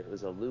figure, and it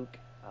was a Luke,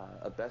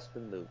 a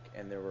Bespin Luke,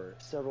 and there were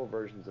several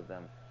versions of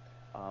them.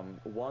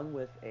 One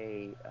with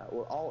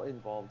all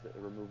involved a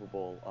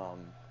removable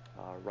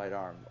right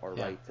arm or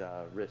right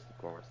wrist, of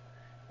course,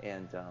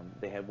 and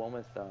they had one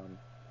with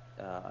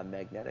a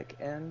magnetic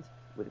end,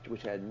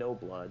 which had no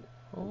blood,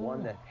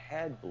 one that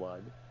had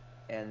blood,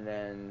 and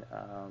then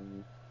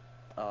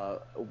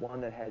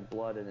one that had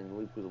blood, and then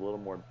Luke was a little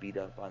more beat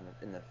up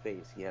in the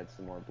face. He had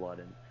some more blood,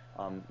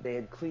 and they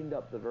had cleaned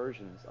up the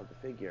versions of the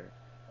figure,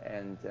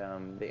 and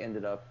they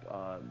ended up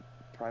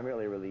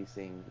primarily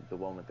releasing the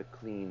one with the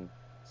clean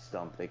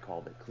stump. They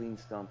called it Clean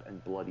Stump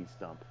and Bloody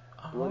Stump.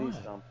 Bloody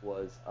Stump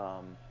was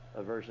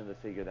a version of the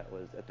figure that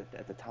was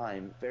at the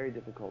time very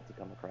difficult to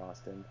come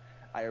across, and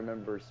I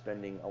remember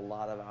spending a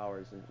lot of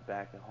hours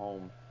back at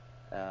home,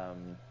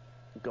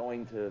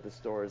 going to the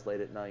stores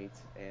late at night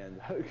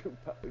and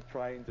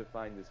trying to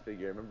find this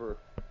figure. I remember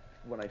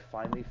when I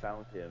finally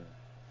found him,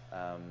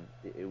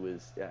 it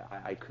was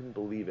I couldn't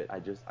believe it. I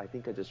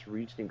think I just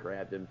reached and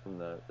grabbed him from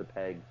the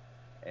peg,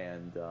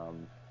 and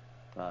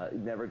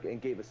never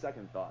gave a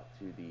second thought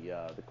to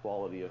the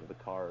quality of the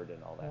card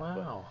and all that.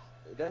 Wow.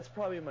 But that's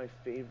probably my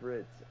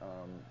favorite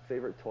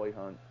toy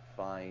hunt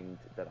find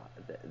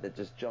that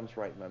just jumps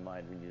right in my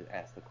mind when you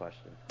ask the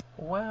question.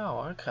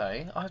 Wow,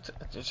 okay.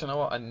 You know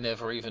what? I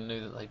never even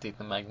knew that they did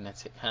the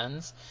magnetic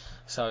hands,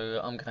 so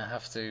I'm going to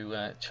have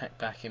to check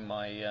back in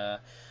my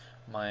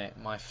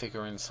my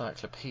figure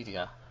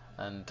encyclopedia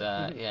and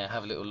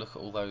have a little look at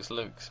all those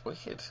Lukes.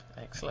 Wicked,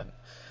 excellent,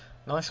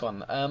 nice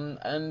one.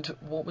 And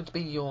what would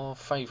be your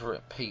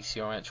favourite piece?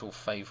 Your actual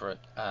favourite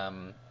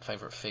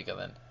figure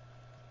then?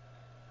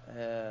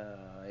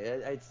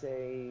 I'd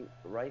say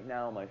right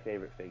now my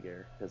favorite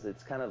figure, because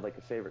it's kind of like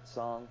a favorite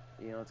song.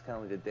 It's kind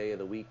of like the day of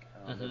the week.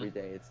 Every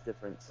day it's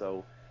different.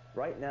 So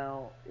right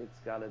now it's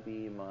got to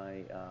be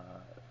my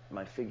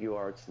my Figure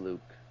Arts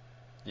Luke.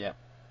 Yeah.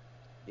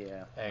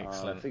 Yeah.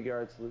 Excellent. Figure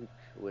Arts Luke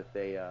with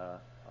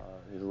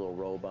his little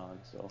robe on.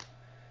 So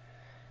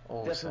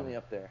Awesome. definitely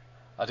up there.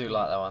 I do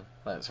like that one.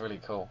 That's really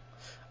cool.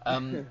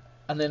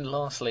 And then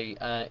lastly,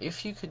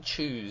 if you could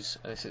choose,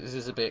 this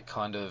is a bit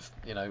kind of,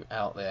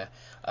 out there.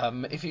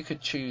 If you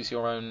could choose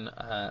your own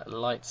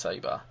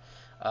lightsaber,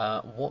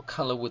 what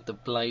colour would the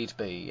blade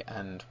be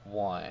and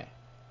why?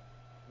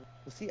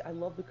 Well, see, I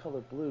love the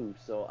color blue,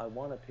 so I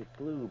want to pick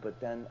blue. But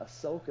then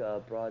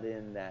Ahsoka brought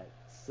in that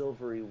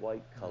silvery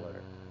white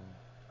color.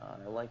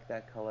 I like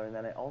that color, and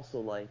then I also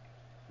like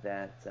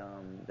that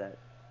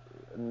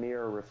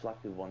mirror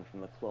reflective one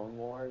from the Clone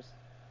Wars.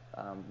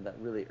 That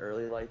really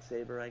early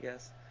lightsaber, I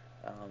guess.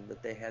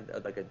 That they had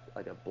like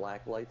a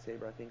black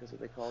lightsaber, I think is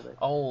what they called it.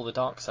 Oh, the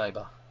dark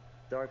saber.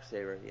 Dark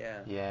saber,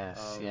 yeah.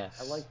 Yes,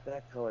 yes. I like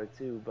that color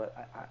too, but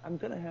I'm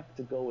gonna have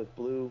to go with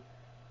blue.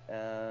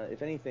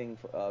 If anything,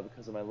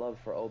 because of my love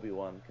for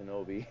Obi-Wan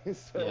Kenobi.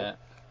 So, yeah.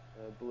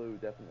 Blue,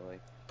 definitely.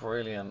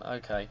 Brilliant.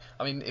 Okay.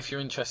 I mean, if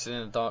you're interested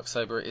in the dark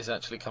saber, it is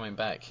actually coming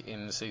back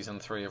in season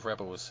 3 of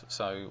Rebels,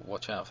 so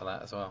watch out for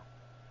that as well.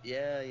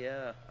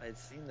 Yeah, I'd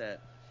seen that.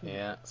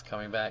 Yeah, it's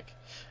coming back.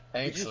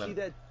 Excellent. Did you see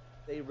that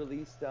they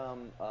released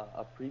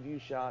a preview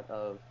shot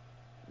of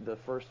the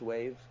first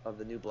wave of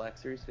the new Black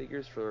Series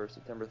figures for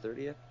September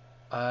 30th?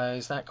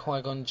 Is that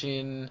Qui-Gon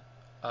Jinn,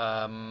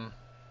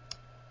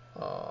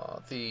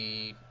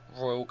 the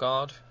Royal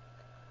Guard?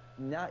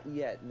 Not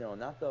yet, no,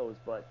 not those,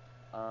 but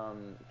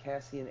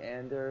Cassian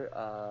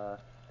Andor,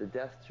 the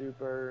Death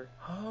Trooper,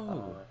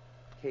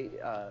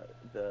 the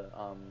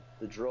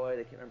droid,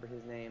 I can't remember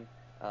his name,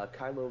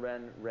 Kylo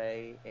Ren,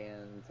 Rey,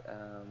 and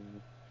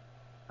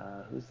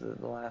who's the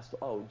last?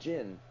 Oh,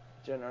 Jyn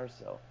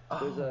Erso.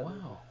 There's a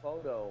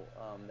photo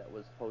that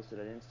was posted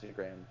on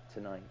Instagram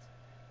tonight,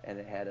 and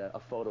it had a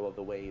photo of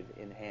the wave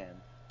in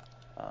hand.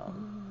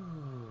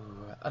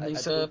 And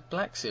these are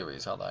Black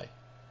Series, are they?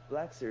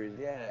 Black Series,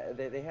 yeah.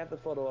 They have the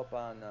photo up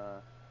on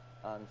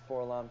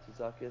Forlam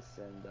Tuzakis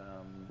and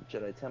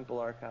Jedi Temple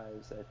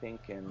Archives, I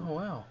think, and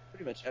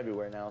pretty much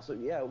everywhere now. So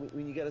yeah,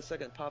 when you get a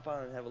second, pop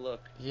on and have a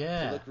look.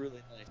 Yeah, they look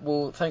really nice.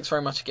 Well, thanks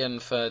very much again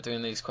for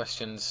doing these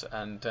questions,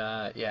 and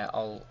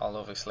I'll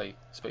obviously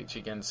speak to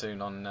you again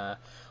soon on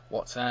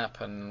WhatsApp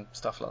and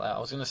stuff like that. I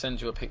was going to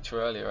send you a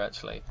picture earlier,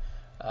 actually.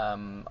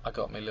 I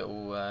got my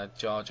little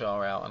Jar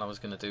Jar out, and I was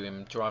going to do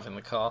him driving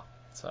the car.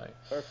 So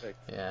perfect.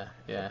 Yeah.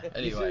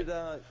 Anyway,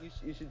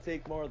 you should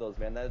take more of those,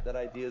 man. That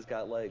idea's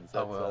got legs.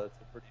 That's a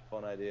pretty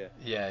fun idea.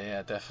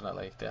 Yeah,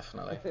 definitely.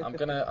 I'm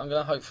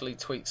gonna hopefully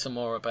tweet some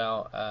more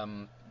about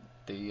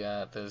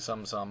the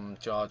Zum Zum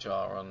Jar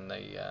Jar on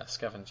the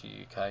Scavenger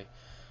UK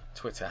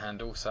Twitter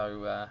handle.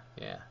 So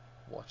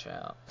watch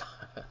out.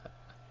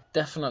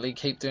 Definitely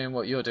keep doing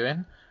what you're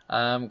doing,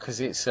 because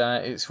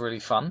it's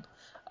really fun.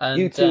 And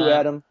you too,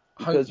 Adam.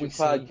 Because your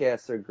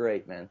podcasts are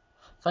great, man.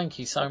 Thank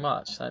you so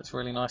much. That's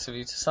really nice of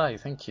you to say.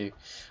 Thank you.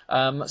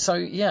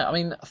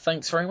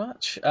 Thanks very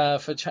much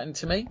for chatting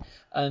to me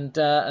and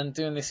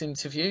doing this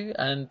interview.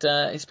 And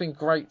it's been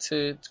great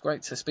to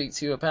speak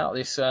to you about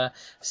this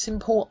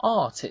simple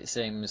art, it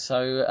seems.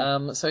 So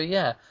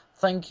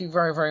thank you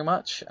very, very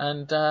much,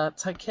 and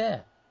take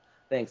care.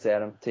 Thanks,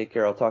 Adam. Take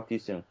care. I'll talk to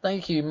you soon.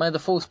 Thank you. May the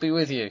force be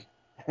with you.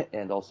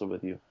 And also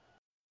with you.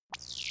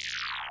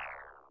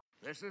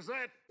 This is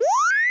it.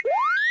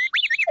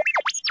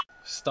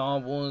 Star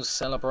Wars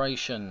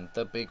Celebration,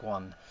 the big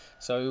one.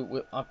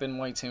 So I've been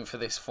waiting for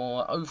this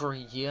for over a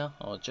year,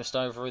 or just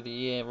over the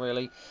year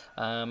really.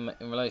 In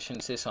relation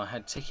to this, I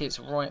had tickets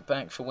right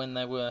back for when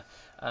they were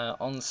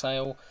on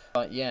sale.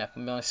 But yeah,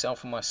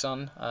 myself and my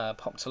son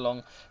popped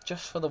along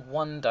just for the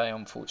one day,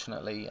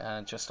 unfortunately,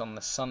 just on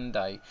the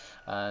Sunday.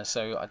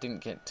 So I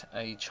didn't get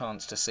a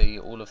chance to see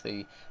all of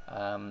the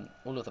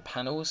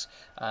panels.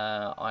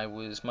 I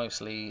was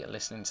mostly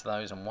listening to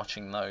those and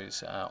watching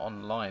those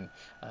online.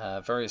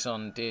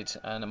 Verizon did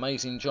an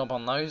amazing job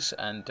on those,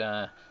 and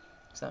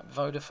is that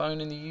Vodafone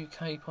in the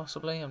UK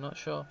possibly? I'm not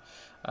sure.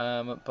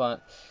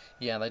 But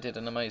yeah, they did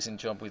an amazing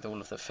job with all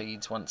of the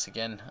feeds once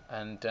again,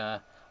 and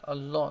a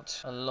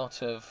lot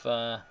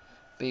of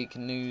big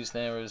news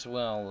there as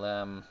well.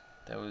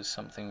 There was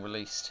something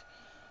released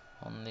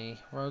on the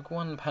Rogue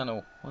One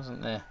panel,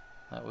 wasn't there?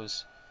 That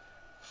was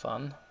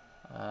fun.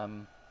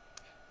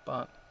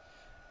 But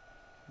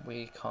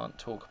we can't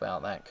talk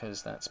about that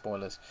because that's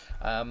spoilers.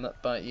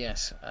 But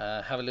yes,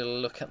 have a little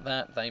look at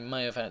that. They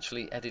may have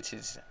actually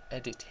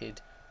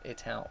edited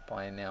it out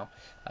by now.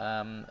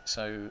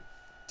 So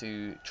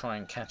do try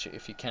and catch it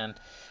if you can.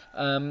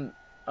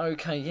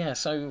 Okay, yeah,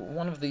 so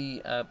one of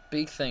the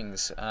big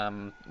things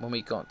when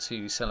we got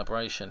to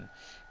Celebration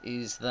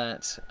is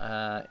that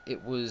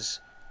it was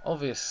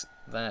obvious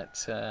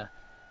that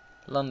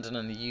London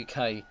and the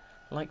UK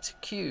like to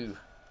queue.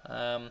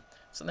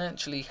 So they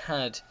actually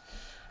had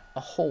a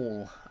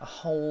whole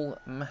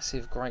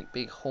massive great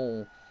big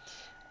hall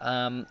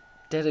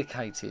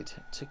dedicated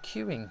to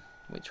queuing,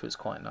 which was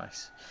quite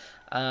nice.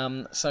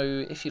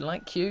 So if you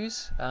like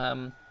queues,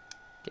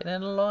 get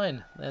in a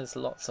line. There's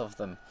lots of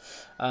them.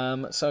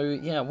 So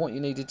yeah, what you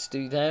needed to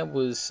do there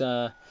was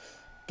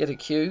get in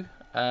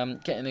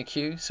a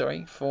queue,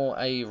 for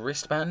a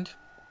wristband,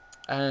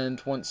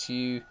 and once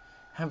you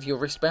have your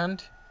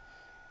wristband,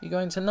 you go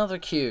into another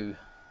queue,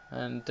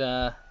 and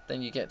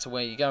then you get to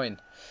where you're going.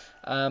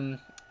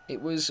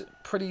 It was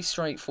pretty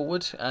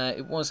straightforward.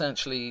 It was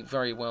actually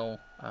very well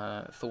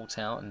thought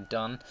out and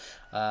done,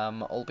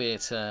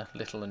 albeit a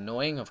little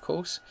annoying, of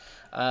course.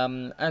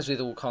 As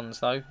with all cons,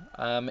 though,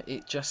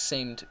 it just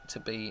seemed to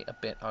be a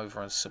bit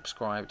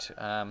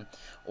oversubscribed.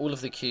 All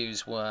of the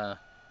queues were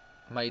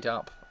made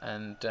up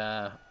and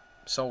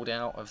sold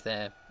out of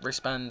their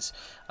wristbands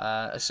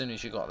as soon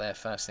as you got there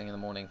first thing in the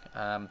morning.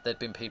 There'd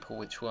been people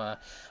which were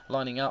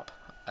lining up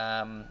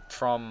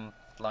from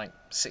like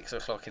 6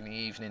 o'clock in the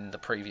evening the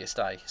previous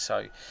day,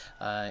 so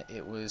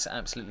it was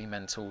absolutely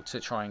mental to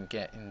try and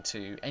get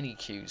into any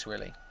queues,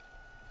 really.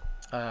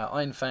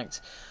 I in fact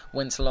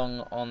went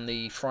along on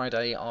the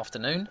Friday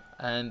afternoon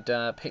and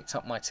picked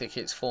up my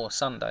tickets for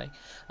Sunday,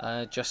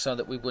 just so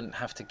that we wouldn't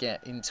have to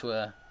get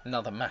into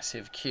another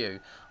massive queue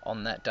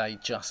on that day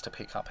just to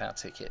pick up our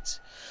tickets.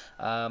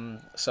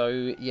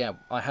 So yeah,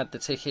 I had the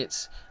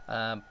tickets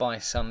by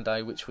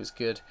Sunday, which was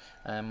good.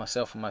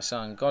 Myself and my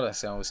son got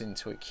ourselves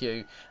into a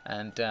queue,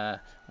 and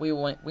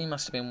we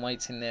must have been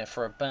waiting there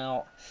for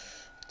about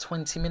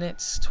 20 to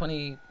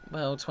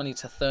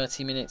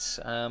 30 minutes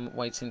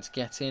waiting to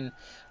get in.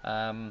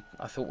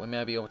 I thought we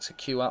may be able to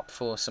queue up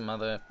for some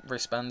other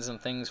wristbands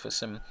and things for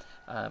some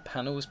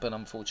panels, but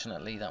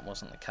unfortunately that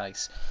wasn't the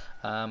case.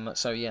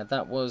 So yeah,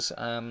 that was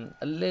a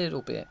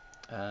little bit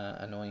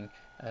annoying,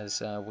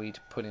 as we'd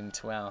put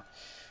into our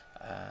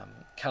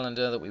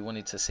calendar that we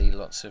wanted to see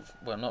a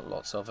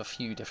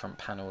few different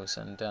panels,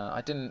 and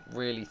I didn't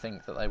really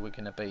think that they were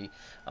going to be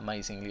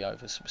amazingly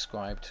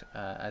oversubscribed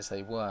as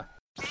they were.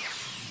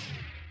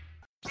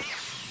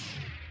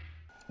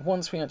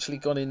 Once we actually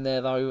got in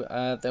there,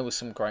 though, there was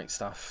some great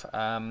stuff.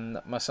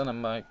 My son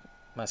and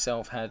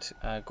myself had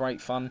great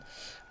fun.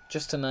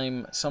 Just to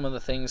name some of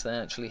the things they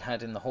actually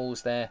had in the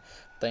halls there,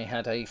 they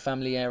had a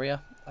family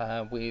area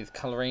with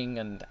colouring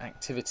and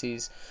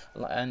activities,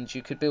 and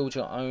you could build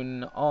your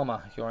own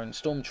armour, your own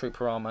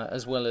stormtrooper armour,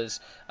 as well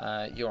as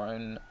your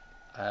own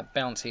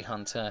bounty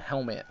hunter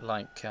helmet,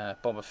 like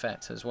Boba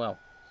Fett as well.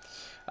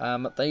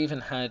 They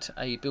even had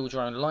a build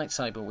your own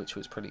lightsaber, which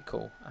was pretty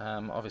cool.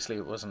 Obviously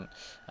it wasn't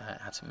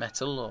out of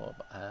metal or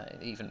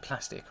even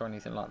plastic or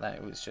anything like that.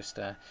 It was just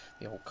the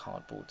old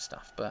cardboard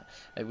stuff, but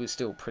it was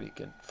still pretty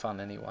good fun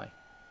anyway.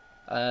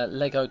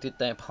 Lego did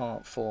their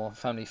part for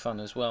family fun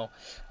as well.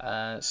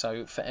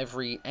 So for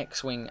every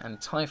X-Wing and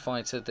TIE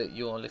fighter that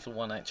your little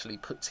one actually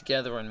put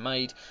together and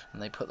made,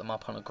 and they put them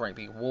up on a great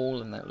big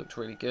wall, and that looked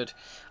really good,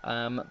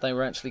 they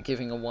were actually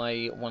giving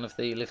away one of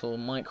the little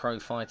micro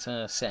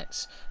fighter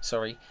sets.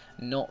 Sorry,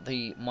 not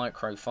the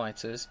micro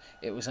fighters.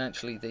 It was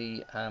actually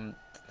the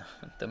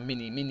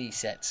mini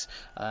sets.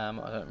 I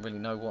don't really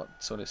know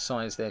what sort of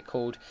size they're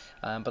called,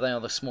 but they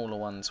are the smaller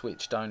ones,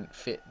 which don't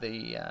fit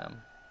the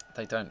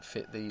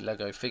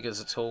Lego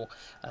figures at all.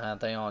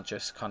 They are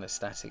just kind of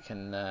static,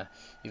 and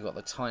you've got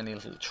the tiny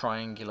little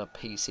triangular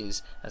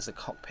pieces as the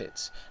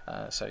cockpits,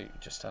 so you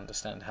just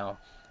understand how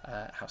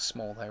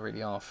small they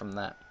really are from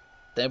that.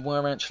 There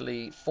were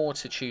actually 4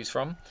 to choose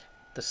from: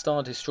 the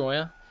Star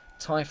Destroyer,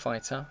 TIE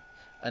Fighter,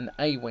 an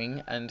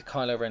A-Wing and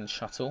Kylo Ren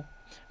shuttle.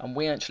 And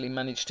we actually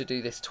managed to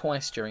do this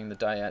twice during the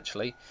day,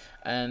 actually,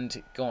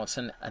 and got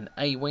an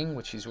A-Wing,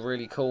 which is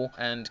really cool,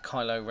 and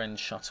Kylo Ren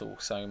shuttle.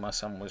 So my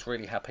son was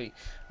really happy.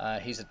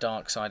 He's a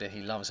dark sider,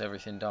 he loves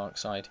everything dark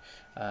side,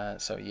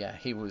 so yeah,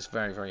 he was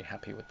very, very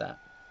happy with that.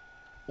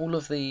 All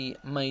of the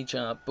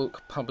major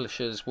book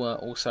publishers were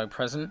also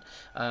present,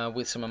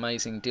 with some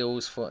amazing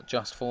deals for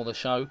the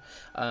show.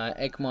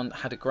 Egmont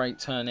had a great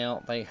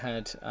turnout. They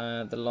had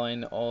the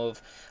line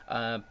of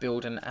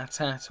Build an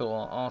AT-AT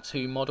or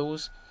R2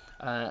 models,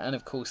 and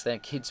of course their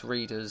kids'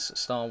 readers,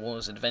 Star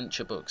Wars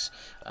adventure books,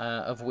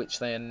 of which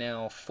there are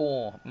now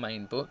 4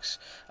 main books,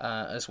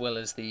 as well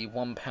as the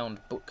 £1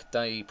 Book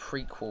Day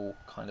prequel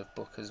kind of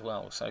book as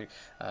well. So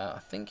I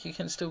think you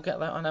can still get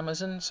that on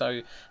Amazon,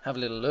 so have a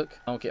little look.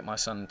 I'll get my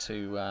son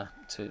to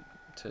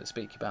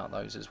speak about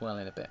those as well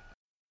in a bit.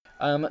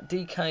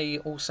 DK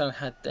also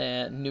had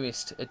their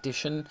newest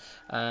edition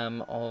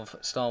of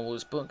Star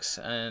Wars books,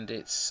 and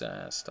it's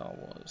Star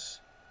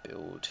Wars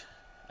Build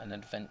an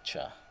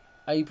Adventure.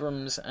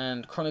 Abrams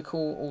and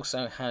Chronicle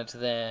also had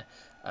their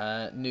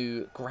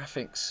new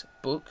graphics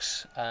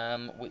books,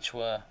 which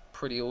were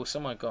pretty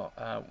awesome. I got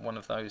one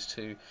of those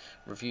to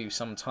review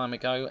some time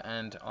ago,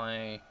 and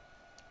I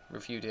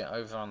reviewed it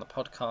over on the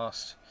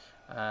podcast.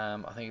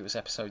 I think it was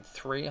episode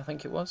 3, I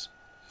think it was.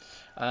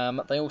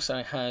 They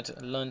also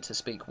had Learn to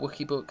Speak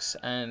Wookiee books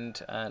and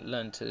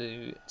Learn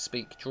to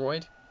Speak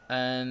Droid,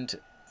 and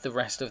the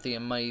rest of the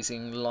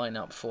amazing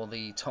lineup for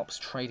the Topps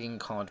trading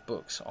card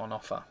books on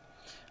offer.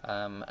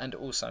 And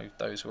also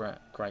those were at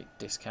great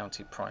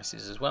discounted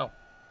prices as well.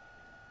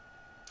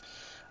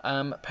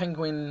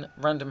 Penguin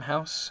Random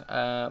House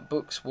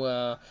books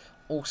were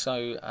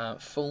also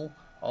full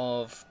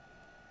of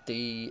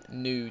the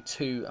new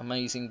 2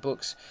 amazing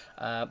books,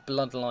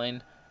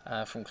 Bloodline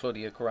from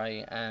Claudia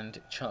Gray and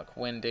Chuck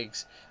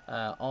Wendig's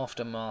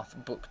Aftermath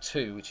Book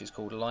 2, which is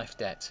called Life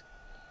Debt.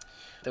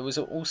 There was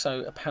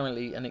also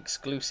apparently an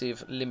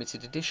exclusive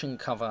limited edition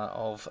cover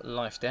of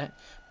Life Debt,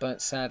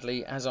 but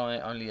sadly, as I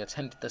only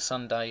attended the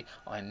Sunday,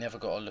 I never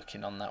got a look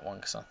in on that one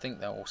because I think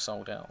they're all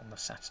sold out on the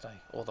Saturday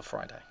or the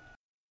Friday.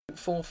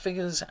 For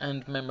figures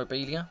and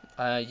memorabilia,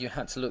 you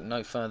had to look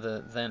no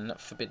further than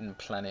Forbidden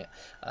Planet.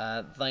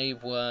 They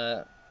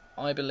were,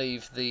 I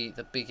believe, the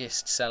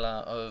biggest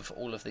seller of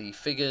all of the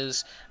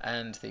figures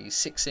and the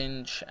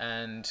 6-inch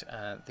and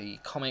the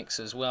comics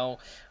as well.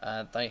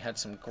 They had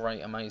some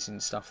great,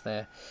 amazing stuff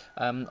there.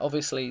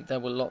 Obviously, there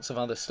were lots of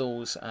other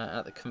stalls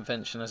at the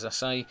convention, as I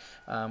say,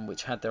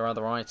 which had their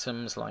other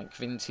items like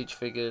vintage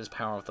figures,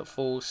 Power of the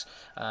Force,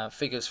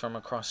 figures from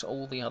across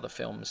all the other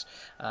films.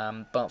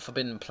 But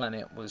Forbidden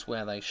Planet was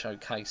where they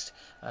showcased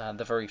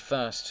the very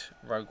first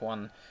Rogue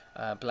One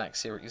Black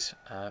Series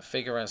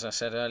figure, as I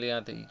said earlier,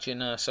 the Jyn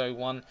Erso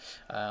one,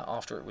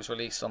 after it was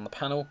released on the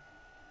panel.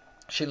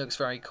 She looks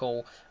very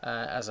cool,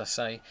 as I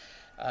say.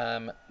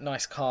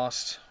 Nice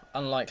cast,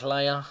 unlike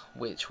Leia,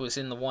 which was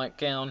in the white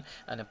gown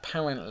and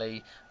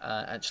apparently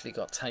actually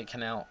got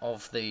taken out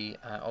of the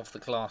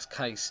glass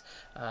case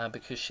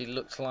because she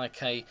looked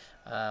like a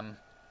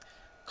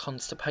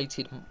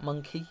constipated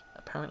monkey,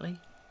 apparently,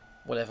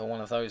 whatever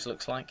one of those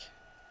looks like.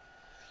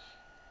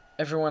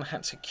 Everyone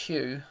had to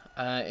queue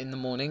in the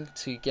morning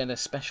to get a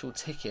special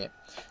ticket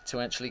to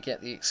actually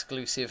get the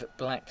exclusive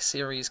Black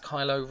Series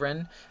Kylo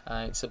Ren.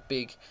 It's a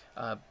big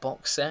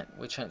box set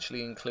which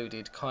actually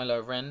included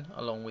Kylo Ren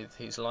along with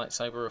his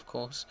lightsaber, of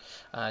course,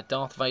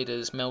 Darth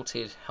Vader's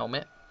melted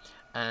helmet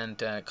and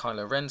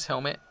Kylo Ren's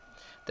helmet.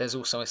 There's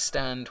also a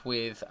stand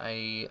with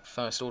a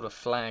First Order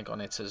flag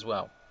on it as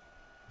well.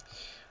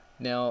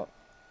 Now,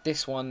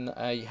 this one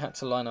you had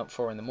to line up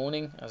for in the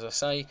morning, as I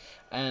say,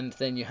 and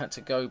then you had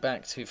to go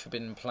back to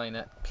Forbidden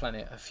Planet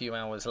a few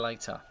hours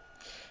later.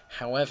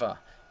 However,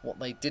 what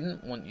they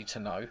didn't want you to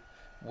know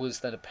was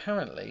that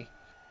apparently,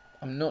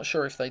 I'm not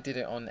sure if they did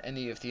it on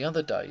any of the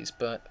other days,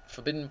 but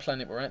Forbidden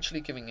Planet were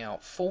actually giving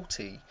out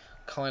 40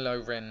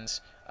 Kylo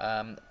Rens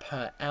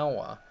per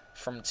hour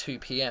from 2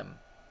 p.m.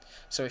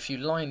 So if you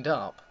lined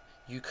up,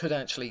 you could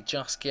actually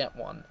just get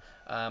one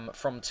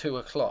from 2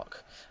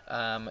 o'clock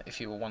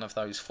if you were one of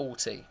those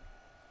 40,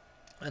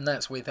 and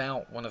that's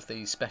without one of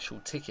these special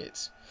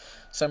tickets.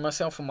 So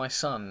myself and my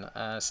son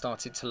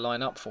started to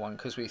line up for one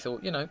because we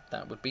thought,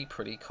 that would be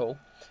pretty cool.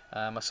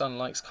 My son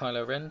likes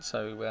Kylo Ren,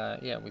 so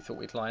yeah, we thought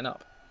we'd line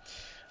up.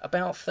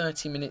 About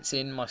 30 minutes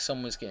in, my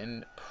son was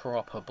getting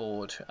proper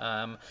bored.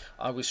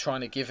 I was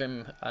trying to get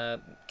him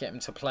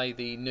to play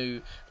the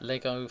new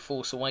Lego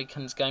Force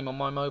Awakens game on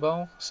my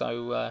mobile,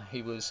 so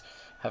he was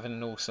having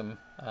an awesome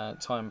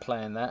time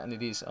playing that, and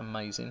it is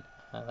amazing,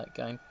 that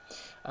game.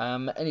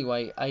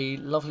 Anyway, a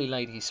lovely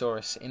lady saw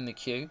us in the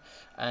queue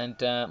and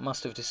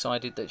must have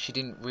decided that she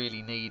didn't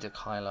really need a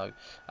Kylo,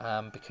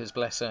 because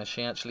bless her,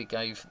 she actually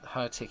gave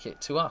her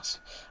ticket to us,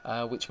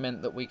 which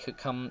meant that we could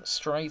come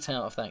straight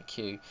out of that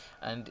queue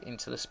and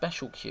into the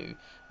special queue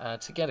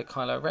to get a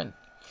Kylo Ren.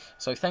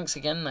 So thanks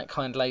again, that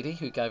kind lady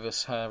who gave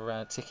us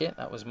her ticket.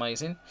 That was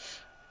amazing.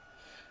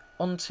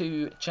 On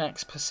to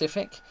Jakks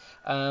Pacific.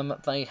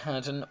 They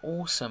had an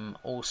awesome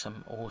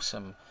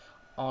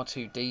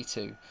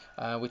R2-D2,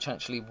 which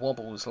actually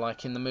wobbles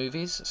like in the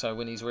movies. So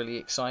when he's really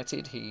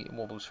excited, he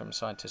wobbles from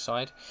side to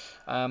side.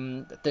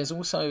 There's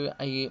also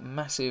a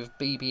massive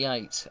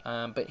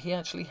BB-8, but he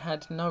actually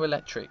had no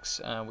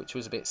electrics, which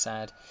was a bit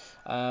sad.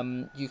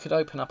 You could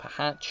open up a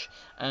hatch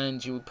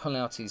and you would pull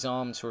out his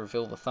arm to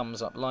reveal the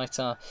thumbs up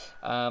lighter.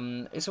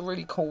 It's a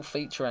really cool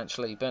feature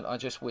actually, but I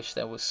just wish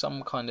there was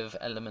some kind of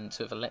element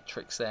of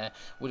electrics there.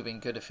 Would have been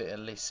good if it at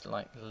least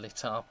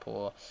lit up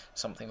or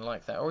something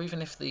like that, or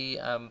even if the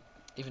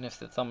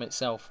thumb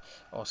itself,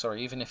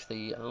 even if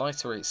the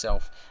lighter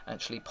itself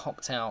actually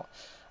popped out,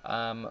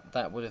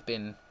 that would have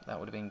been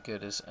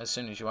good. As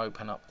soon as you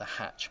open up the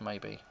hatch,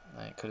 maybe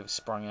it could have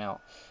sprung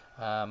out.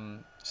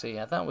 So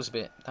yeah, that was a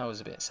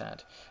bit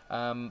sad.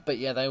 But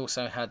yeah, they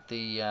also had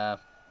the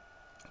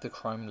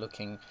chrome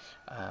looking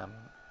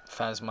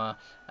Phasma,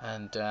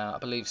 and I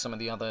believe some of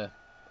the other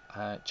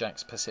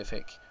Jakks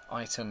Pacific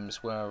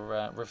items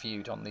were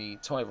reviewed on the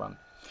toy run.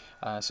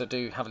 So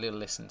do have a little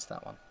listen to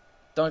that one.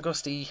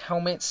 Daigosti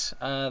helmets.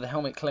 The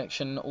helmet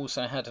collection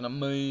also had an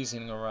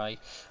amazing array,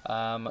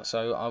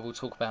 so I will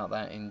talk about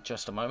that in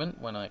just a moment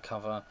when I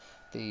cover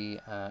the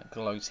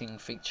gloating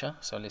feature,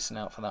 so listen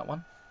out for that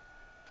one.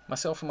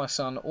 Myself and my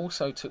son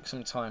also took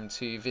some time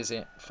to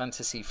visit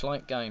Fantasy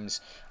Flight Games,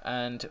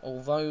 and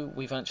although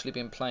we've actually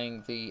been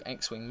playing the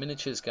X-Wing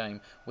miniatures game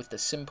with the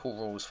simple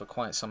rules for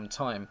quite some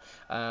time,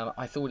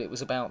 I thought it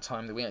was about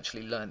time that we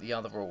actually learnt the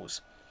other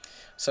rules.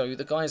 So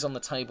the guys on the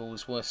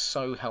tables were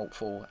so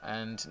helpful,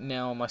 and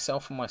now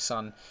myself and my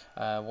son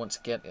want to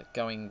get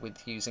going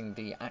with using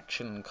the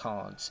action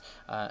cards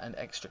and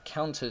extra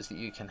counters that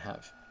you can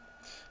have.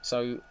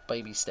 So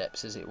baby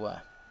steps, as it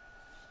were.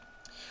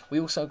 We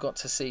also got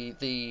to see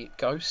the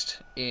Ghost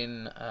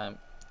in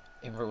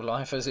in real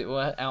life, as it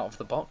were, out of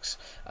the box.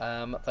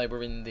 They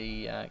were in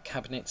the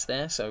cabinets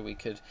there, so we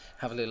could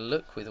have a little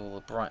look with all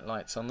the bright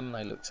lights on them.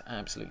 They looked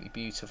absolutely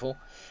beautiful.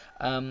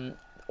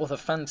 Or the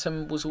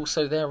Phantom was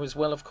also there as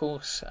well, of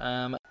course.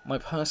 My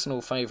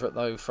personal favourite,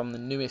 though, from the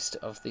newest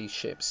of these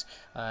ships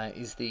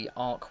is the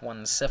Ark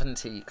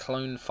 170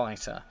 clone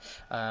fighter,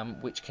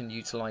 which can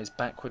utilise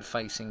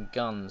backward-facing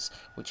guns,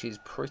 which is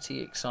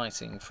pretty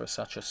exciting for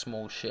such a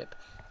small ship.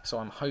 So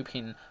I'm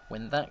hoping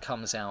when that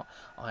comes out,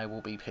 I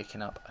will be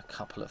picking up a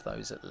couple of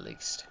those at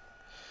least.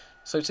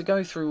 So to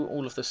go through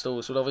all of the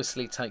stalls would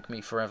obviously take me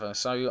forever,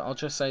 so I'll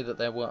just say that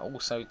there were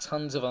also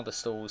tons of other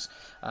stalls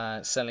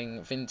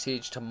selling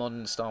vintage to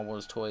modern Star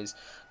Wars toys,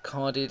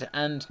 carded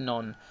and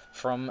non,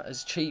 from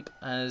as cheap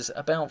as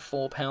about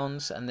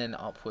 £4 and then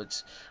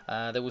upwards.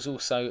 There was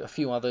also a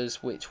few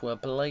others which were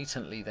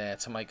blatantly there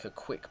to make a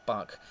quick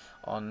buck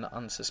on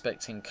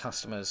unsuspecting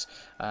customers.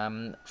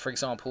 For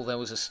example, there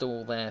was a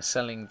stall there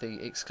selling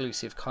the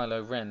exclusive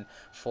Kylo Ren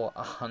for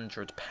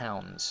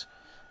 £100.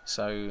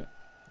 So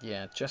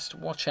yeah, just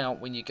watch out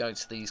when you go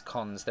to these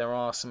cons. There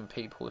are some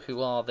people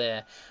who are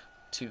there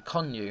to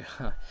con you.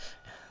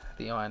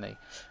 The irony.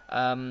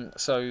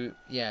 So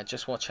yeah,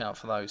 just watch out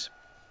for those.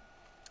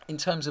 In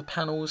terms of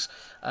panels,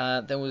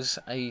 there was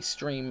a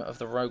stream of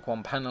the Rogue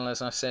One panel,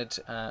 as I said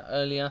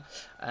earlier,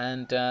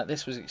 and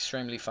this was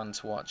extremely fun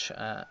to watch,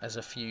 as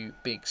a few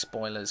big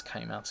spoilers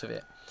came out of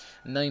it.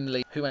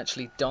 Namely, who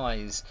actually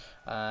dies,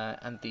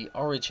 and the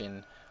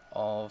origin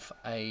of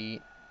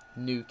a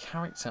new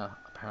character,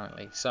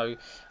 apparently. So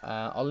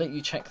I'll let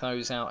you check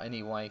those out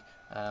anyway.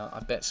 I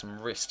bet some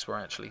wrists were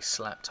actually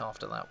slapped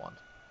after that one.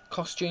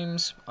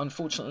 Costumes,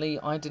 unfortunately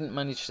I didn't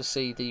manage to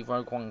see the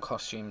Rogue One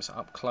costumes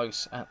up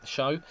close at the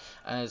show,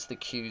 as the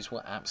queues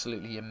were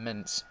absolutely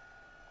immense.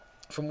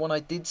 From what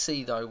I did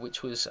see though,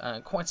 which was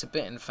quite a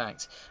bit in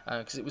fact,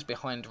 because it was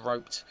behind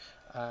roped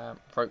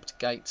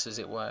gates, as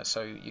it were,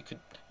 so you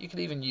could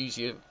even use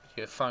your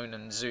phone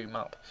and zoom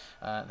up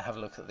and have a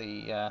look at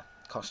the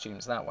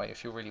costumes that way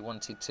if you really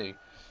wanted to.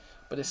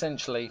 But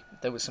essentially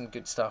there was some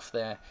good stuff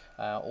there,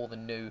 all the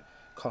new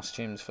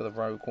costumes for the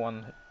Rogue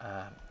One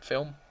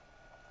film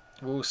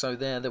were also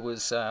there. There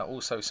was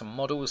also some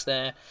models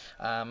there.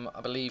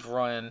 I believe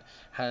Ryan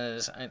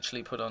has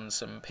actually put on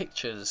some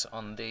pictures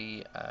on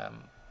the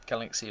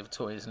Galaxy of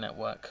Toys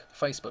Network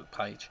Facebook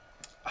page.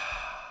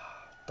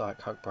 Diet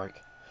Coke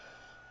break.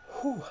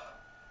 Whew.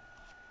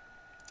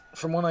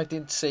 From what I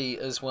did see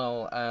as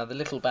well, the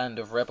little band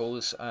of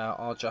rebels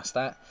are just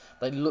that.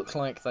 They look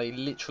like they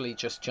literally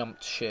just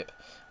jumped ship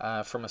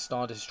from a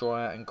Star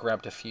Destroyer and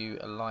grabbed a few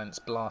Alliance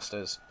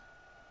blasters.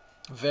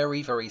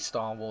 Very, very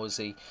Star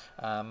Warsy,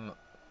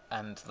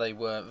 and they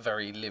were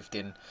very lived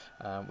in,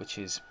 which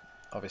is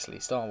obviously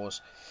Star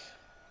Wars.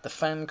 The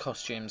fan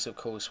costumes, of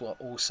course, were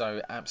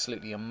also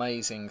absolutely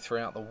amazing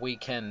throughout the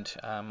weekend.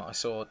 I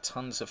saw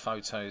tons of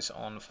photos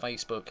on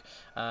Facebook,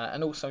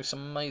 and also some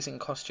amazing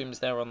costumes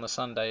there on the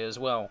Sunday as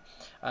well.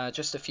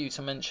 Just a few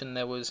to mention,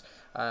 there was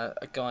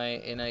a guy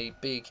in a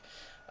big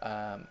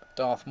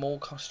Darth Maul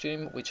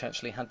costume, which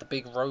actually had the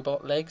big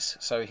robot legs,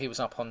 so he was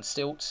up on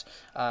stilts.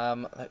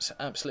 That's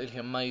absolutely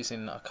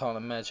amazing. I can't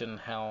imagine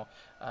how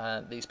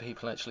these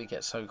people actually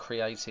get so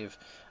creative.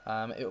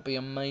 It would be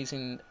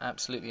amazing,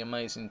 absolutely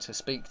amazing, to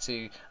speak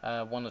to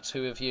one or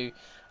two of you.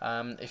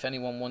 If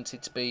anyone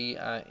wanted to be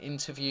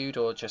interviewed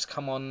or just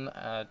come on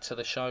to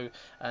the show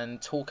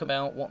and talk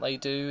about what they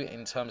do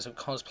in terms of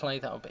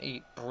cosplay, that would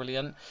be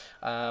brilliant.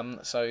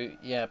 So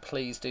yeah,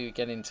 please do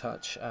get in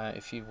touch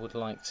if you would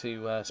like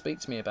to speak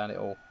to me about it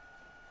all.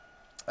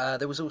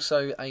 There was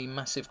also a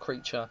massive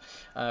creature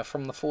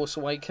from The Force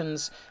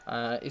Awakens.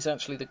 Is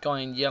actually the guy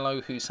in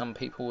yellow who some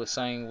people were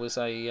saying was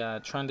a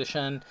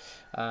Trandoshan.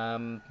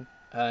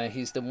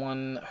 He's the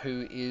one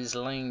who is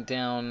laying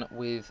down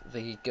with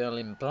the girl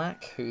in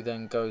black, who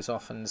then goes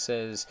off and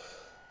says,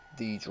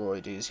 "The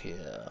droid is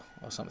here,"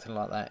 or something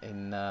like that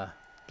in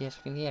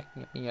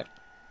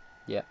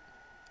yeah,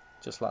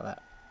 just like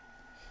that.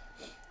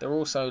 There are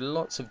also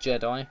lots of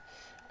Jedi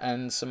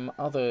and some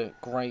other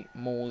great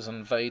Mauls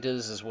and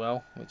Vaders as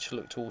well, which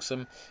looked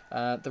awesome.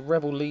 The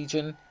Rebel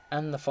Legion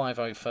and the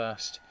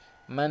 501st,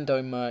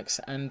 Mando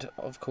Mercs, and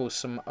of course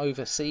some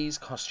overseas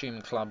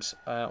costume clubs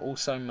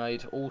also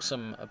made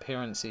awesome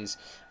appearances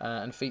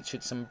and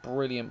featured some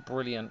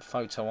brilliant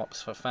photo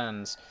ops for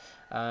fans.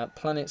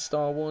 Planet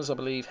Star Wars, I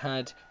believe,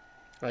 had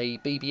a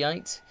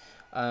BB-8,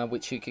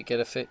 which you could get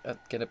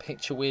a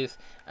picture with,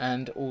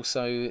 and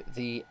also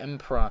the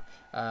Emperor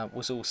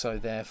was also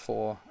there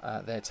for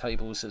their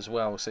tables as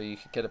well, so you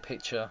could get a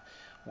picture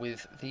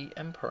with the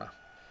Emperor.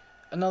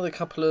 Another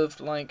couple of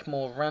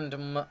more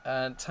random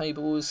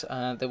tables.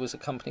 There was a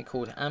company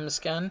called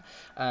Amscan,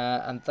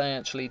 and they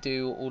actually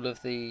do all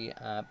of the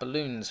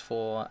balloons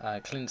for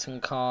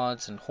Clinton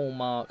cards and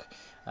Hallmark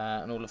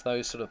and all of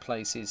those sort of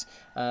places.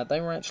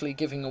 They were actually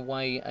giving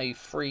away a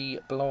free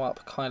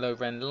blow-up Kylo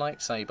Ren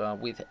lightsaber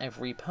with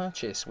every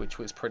purchase, which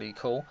was pretty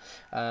cool.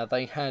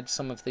 They had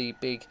some of the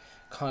big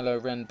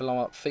Kylo Ren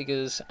blow-up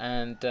figures,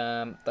 and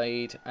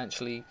they'd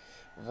actually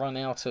run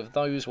out of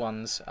those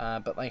ones,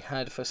 but they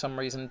had, for some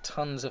reason,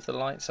 tons of the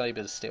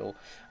lightsabers still.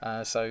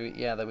 So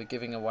yeah, they were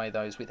giving away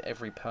those with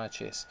every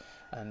purchase,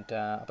 and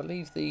I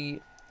believe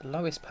the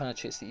lowest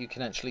purchase that you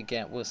can actually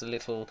get was a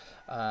little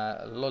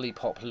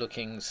lollipop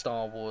looking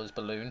Star Wars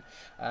balloon,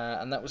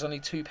 and that was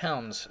only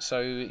 £2, so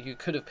you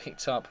could have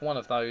picked up one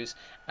of those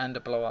and a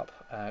blow up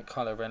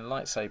Kylo Ren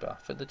lightsaber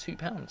for the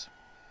 £2.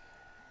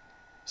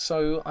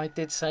 So I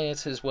did say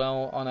it as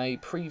well on a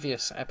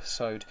previous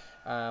episode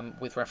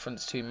with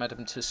reference to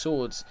Madame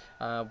Tussauds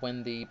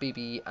when the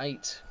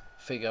BB-8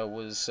 figure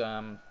was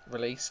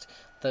released,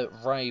 that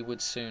Rey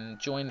would soon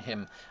join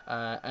him,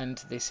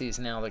 and this is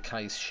now the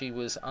case. She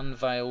was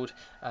unveiled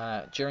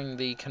during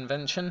the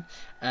convention,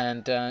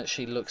 and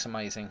she looks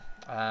amazing.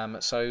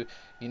 So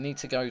you need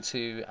to go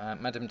to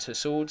Madame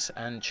Tussauds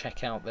and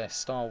check out their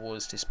Star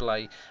Wars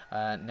display.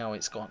 Now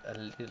it's got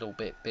a little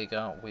bit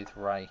bigger with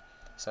Rey,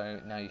 so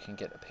now you can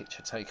get a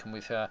picture taken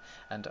with her,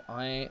 and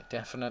I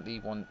definitely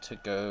want to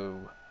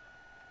go.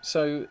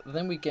 So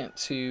then we get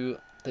to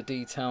the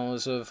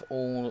details of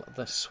all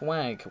the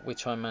swag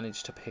which I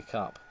managed to pick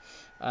up.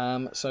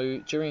 So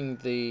during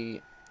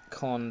the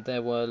con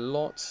there were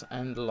lots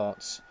and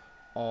lots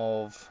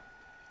of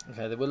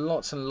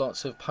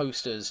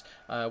posters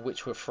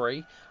which were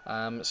free,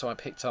 so I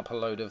picked up a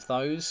load of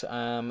those.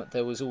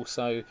 There was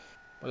also,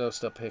 what else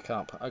did I pick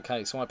up?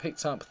 Okay, so I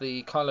picked up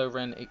the Kylo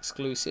Ren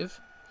exclusive.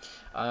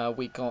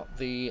 We got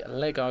the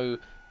Lego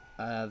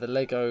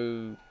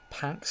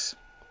packs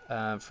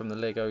from the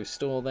Lego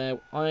store there.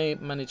 I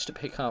managed to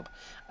pick up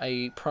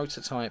a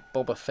prototype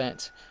Boba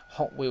Fett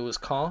Hot Wheels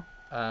car,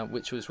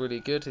 which was really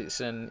good. It's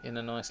in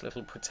a nice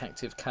little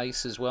protective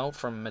case as well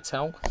from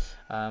Mattel,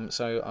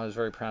 so I was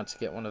very proud to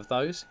get one of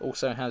those.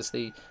 Also has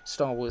the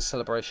Star Wars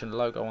Celebration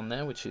logo on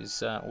there, which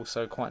is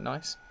also quite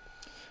nice.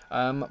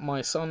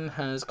 My son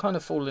has kind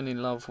of fallen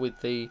in love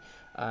with the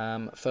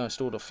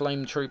First Order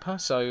Flame Trooper,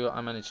 so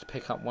I managed to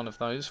pick up one of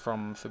those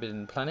from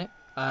Forbidden Planet,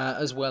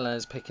 as well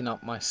as picking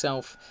up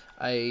myself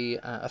a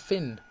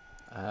Finn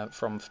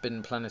from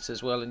Forbidden Planet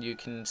as well, and you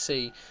can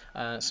see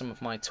some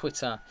of my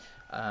Twitter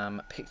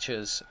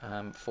pictures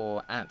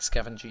for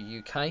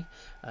 @ScavengerUK.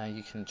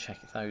 You can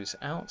check those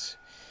out.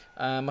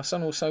 My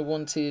son also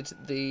wanted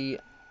the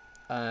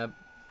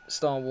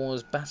Star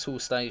Wars Battle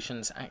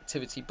Stations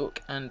activity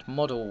book and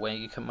model, where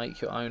you can make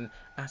your own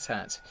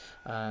AT-AT.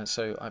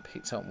 So I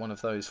picked up one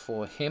of those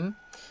for him.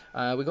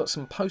 We got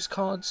some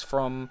postcards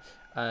from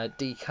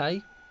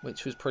DK,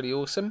 which was pretty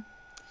awesome.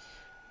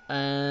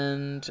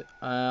 And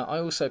I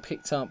also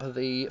picked up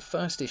the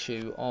first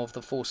issue of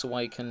The Force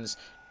Awakens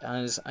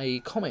as a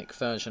comic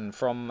version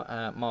from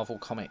Marvel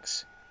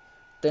Comics.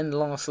 Then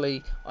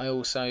lastly, I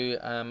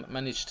also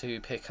managed to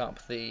pick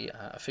up the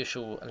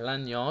official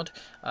lanyard,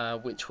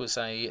 which was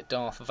a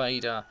Darth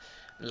Vader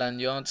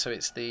lanyard. So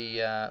it's the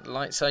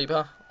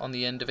lightsaber on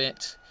the end of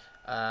it,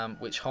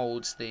 which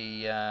holds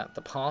the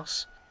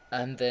pass.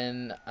 And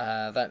then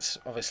that's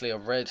obviously a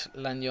red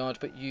lanyard,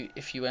 but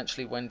if you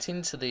actually went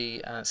into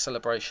the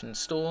Celebration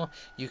store,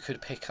 you could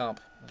pick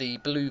up the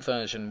blue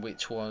version,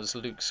 which was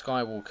Luke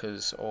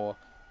Skywalker's or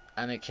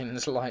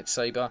Anakin's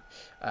lightsaber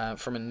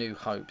from A New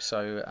Hope.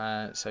 So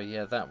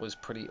yeah, that was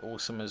pretty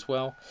awesome as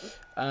well.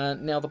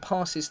 Now the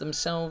passes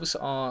themselves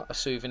are a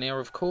souvenir,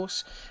 of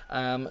course.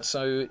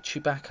 So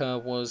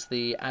Chewbacca was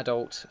the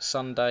adult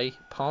Sunday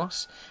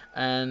pass,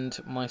 and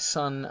my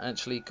son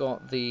actually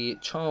got the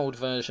child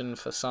version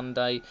for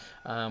Sunday,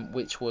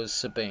 which was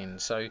Sabine.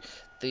 So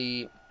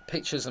the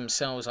pictures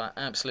themselves are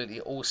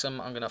absolutely awesome.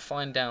 I'm going to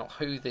find out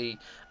who the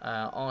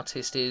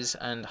artist is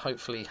and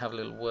hopefully have a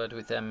little word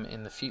with them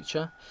in the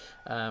future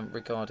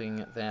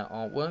regarding their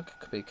artwork,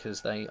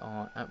 because they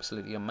are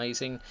absolutely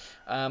amazing.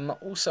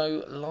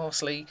 Also,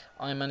 lastly,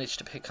 I managed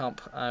to pick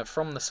up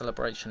from the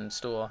Celebration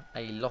store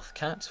a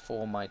Lothcat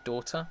for my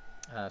daughter.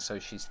 So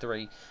she's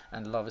 3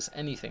 and loves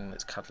anything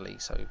that's cuddly,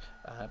 so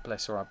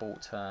bless her, I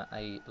bought her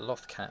a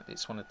Lothcat.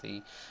 It's one of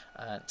the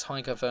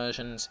tiger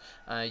versions.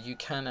 You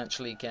can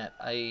actually get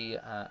a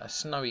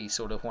snowy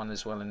sort of one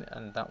as well,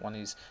 and that one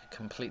is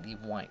completely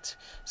white,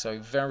 so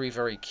very,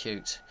 very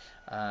cute.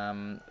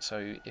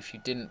 So if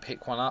you didn't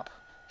pick one up,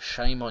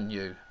 shame on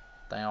you.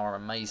 They are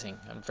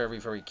amazing and very,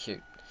 very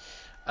cute.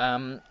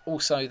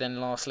 Also then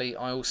lastly,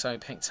 I also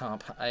picked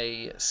up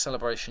a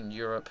Celebration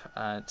Europe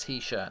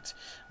t-shirt,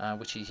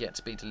 which is yet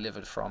to be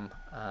delivered from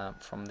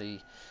the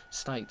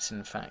States,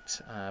 in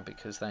fact,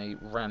 because they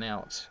ran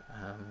out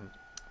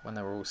when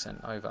they were all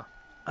sent over.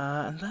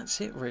 And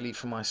that's it really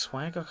for my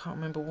swag. I can't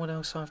remember what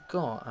else I've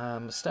got.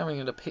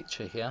 Staring at a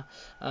picture here.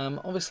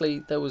 Obviously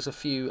there was a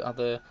few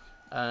other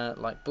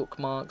like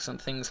bookmarks and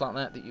things like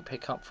that you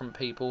pick up from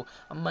people.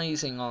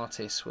 Amazing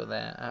artists were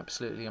there,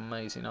 absolutely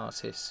amazing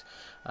artists.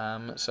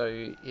 So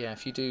yeah,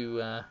 if you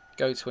do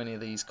go to any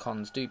of these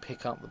cons, do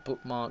pick up the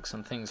bookmarks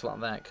and things like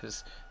that,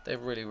 because they're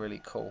really,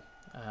 really cool.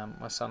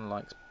 My son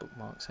likes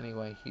bookmarks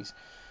anyway. He's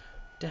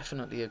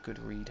definitely a good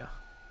reader.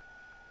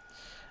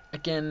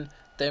 Again,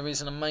 there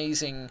is an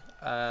amazing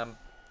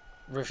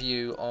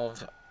review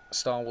of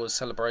Star Wars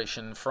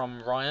Celebration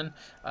from Ryan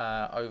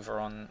over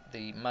on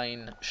the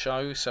main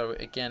show. So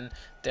again,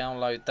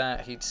 download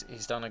that.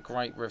 He's done a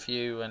great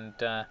review, and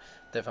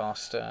they've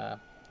asked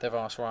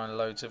Ryan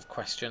loads of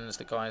questions,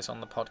 the guys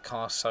on the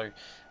podcast. So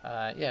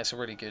yeah, it's a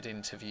really good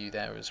interview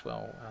there as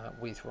well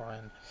with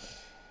Ryan.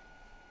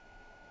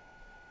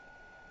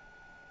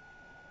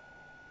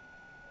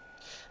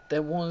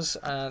 There was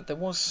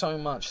so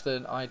much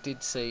that I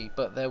did see,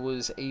 but there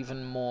was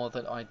even more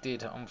that I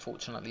did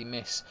unfortunately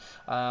miss.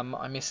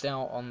 I missed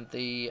out on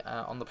the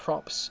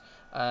props,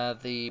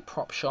 the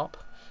prop shop,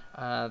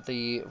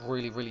 the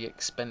really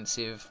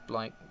expensive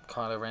like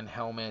Kylo Ren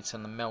helmet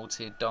and the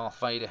melted Darth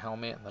Vader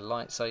helmet and the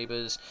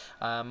lightsabers.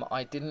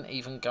 I didn't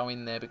even go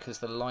in there because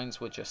the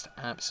lines were just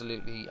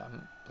absolutely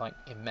like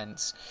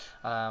immense.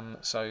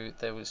 So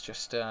there was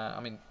just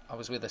I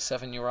was with a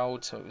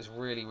 7-year-old, so it was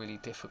really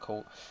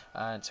difficult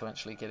to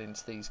actually get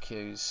into these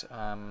queues,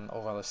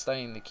 or rather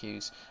stay in the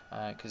queues,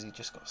 because he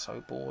just got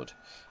so bored.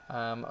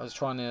 I was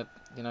trying to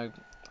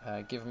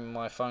give him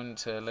my phone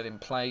to let him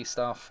play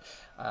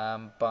stuff,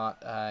 but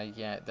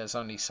yeah, there's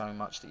only so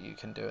much that you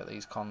can do at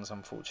these cons,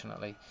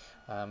 unfortunately.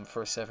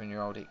 For a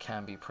 7-year-old, it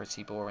can be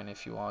pretty boring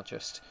if you are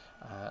just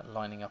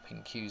lining up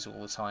in queues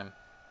all the time.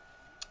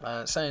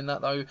 Saying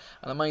that though,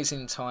 an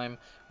amazing time,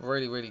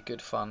 really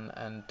good fun,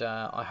 and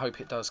I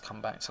hope it does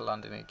come back to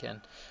London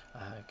again,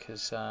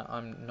 because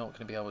I'm not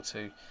going to be able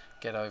to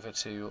get over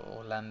to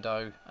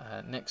Orlando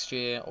next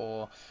year,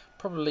 or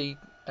probably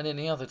at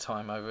any other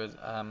time over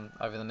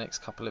the next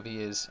couple of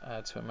years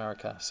to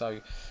America. So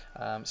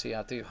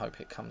yeah, I do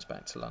hope it comes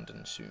back to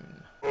London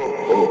soon.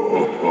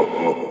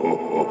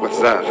 What's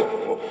that?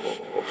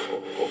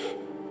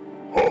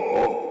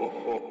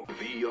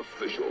 The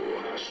official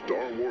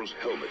Star Wars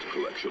Helmet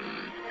Collection.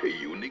 A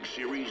unique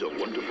series of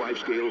 1 to 5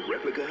 scale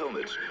replica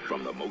helmets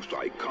from the most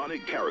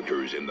iconic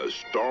characters in the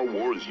Star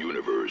Wars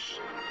universe.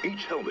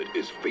 Each helmet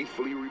is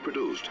faithfully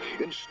reproduced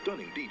in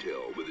stunning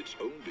detail with its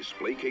own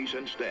display case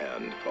and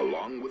stand,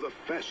 along with a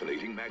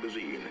fascinating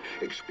magazine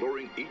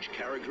exploring each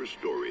character's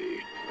story.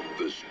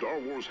 The Star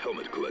Wars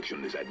Helmet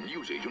Collection is at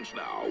newsagents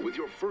now with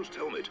your first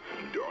helmet,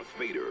 Darth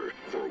Vader,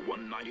 for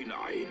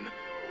 $199.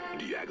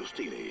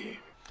 D'Agostini.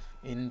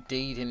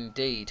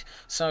 Indeed.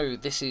 So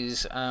this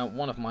is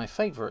one of my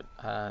favourite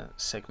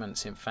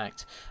segments, in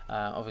fact.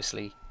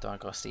 Obviously,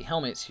 D'Agosti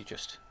helmets, you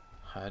just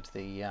heard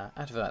the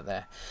advert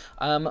there.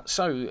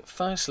 So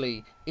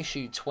firstly,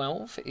 issue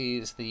 12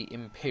 is the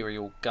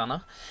Imperial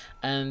Gunner,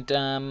 and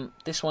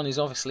this one is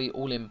obviously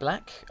all in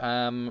black.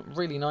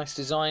 Really nice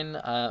design,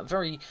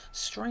 very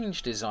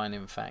strange design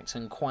in fact,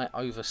 and quite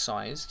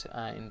oversized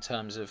in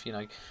terms of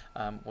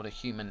what a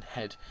human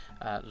head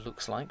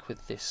looks like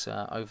with this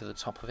over the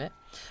top of it.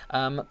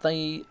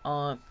 They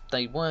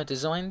were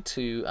designed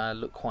to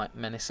look quite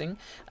menacing,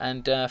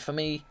 and for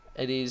me,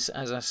 it is,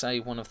 as I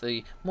say, one of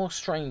the more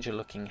stranger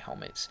looking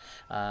helmets,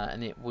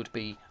 and it would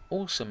be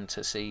awesome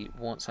to see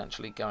what's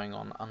actually going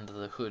on under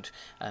the hood,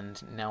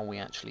 and now we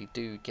actually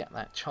do get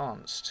that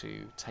chance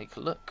to take a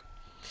look.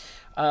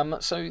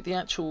 So the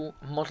actual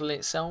model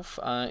itself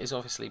is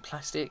obviously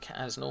plastic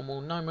as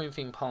normal, no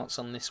moving parts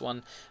on this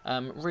one.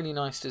 Really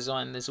nice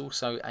design. There's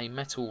also a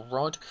metal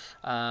rod,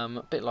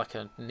 a bit like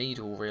a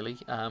needle really,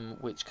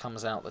 which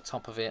comes out the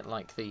top of it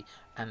like the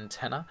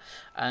antenna,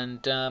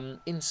 and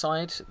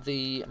inside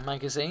the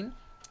magazine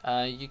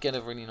you get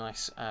a really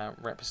nice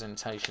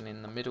representation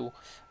in the middle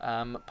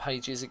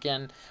pages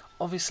again.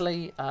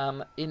 Obviously,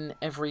 in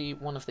every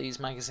one of these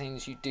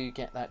magazines you do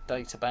get that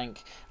data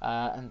bank,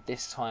 and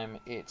this time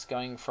it's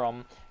going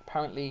from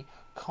apparently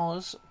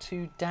Kos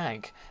to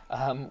Dag,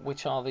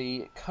 which are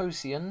the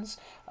Kosians.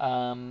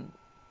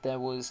 There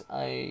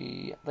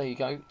you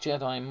go,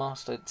 Jedi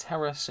Master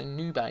Terra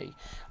Sinube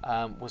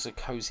was a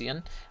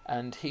Kosian,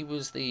 and he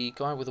was the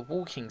guy with a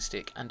walking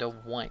stick and a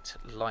white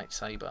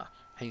lightsaber.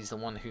 He's the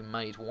one who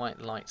made white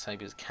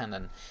lightsabers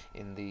canon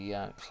in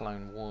the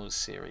Clone Wars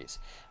series.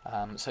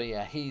 So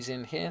yeah, he's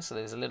in here, so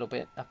there's a little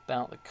bit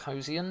about the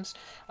Kosians.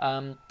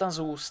 Does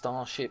all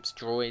starships,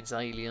 droids,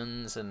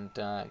 aliens, and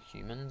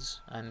humans,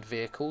 and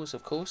vehicles,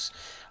 of course.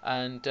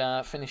 And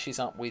finishes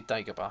up with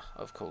Dagobah,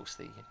 of course,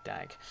 the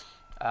Dag.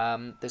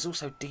 There's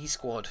also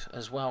D-Squad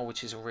as well,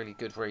 which is a really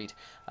good read,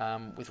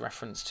 with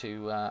reference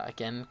to,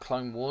 again,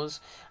 Clone Wars,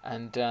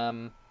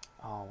 and...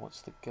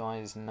 what's the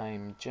guy's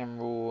name?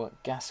 General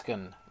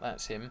Gascon,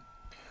 that's him.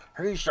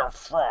 He's the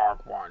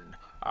frog one.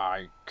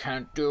 I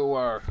can't do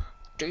a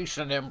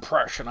decent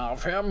impression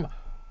of him,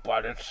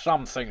 but it's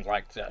something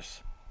like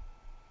this.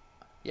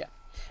 Yeah.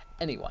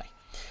 Anyway.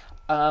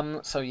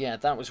 So yeah,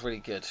 that was really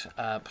good.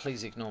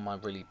 Please ignore my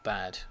really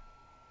bad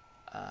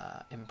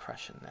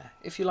impression there.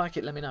 If you like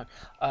it, let me know.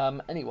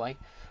 Anyway.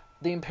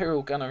 The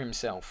Imperial Gunner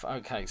himself.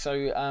 Okay,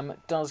 so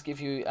does give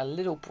you a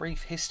little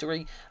brief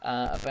history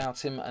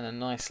about him, and a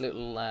nice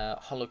little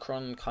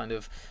holocron kind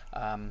of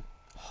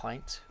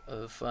height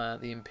of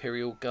the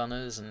Imperial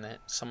gunners and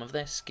some of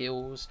their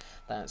skills,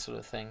 that sort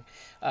of thing.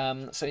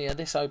 So yeah,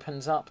 this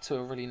opens up to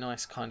a really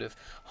nice kind of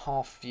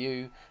half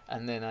view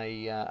and then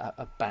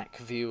a back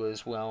view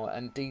as well,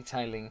 and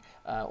detailing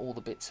all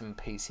the bits and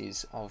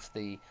pieces of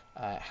the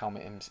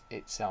helmet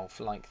itself,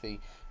 like the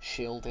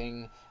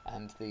shielding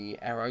and the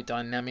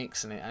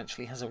aerodynamics, and it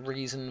actually has a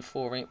reason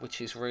for it, which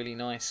is really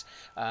nice.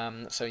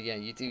 So yeah,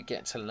 you do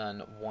get to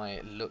learn why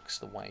it looks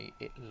the way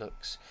it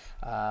looks.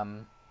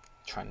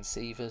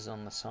 Transceivers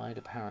on the side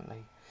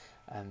apparently,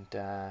 and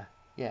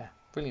yeah,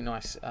 really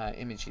nice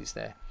images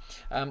there.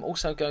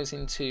 Also goes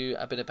into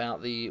a bit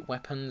about the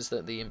weapons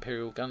that the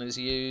Imperial gunners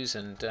use,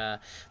 and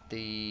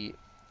the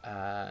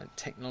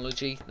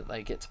technology that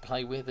they get to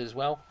play with as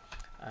well,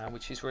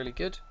 which is really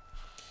good.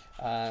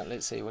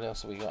 Let's see, what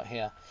else have we got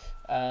here?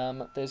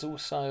 There's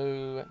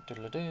also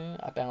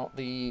about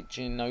the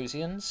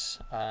Geonosians,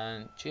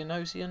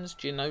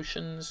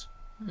 Geonosians,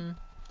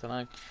 don't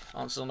know,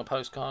 answers on a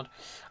postcard.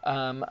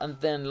 And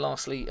then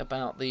lastly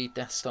about the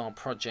Death Star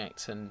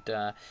project, and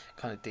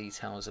kind of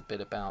details a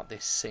bit about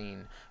this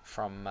scene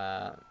from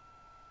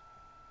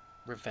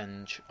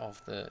Revenge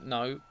of the...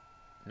 No,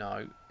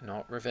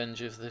 not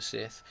Revenge of the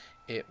Sith.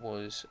 It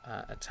was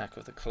Attack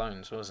of the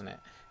Clones, wasn't it?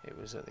 It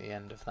was at the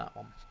end of that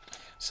one.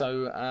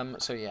 So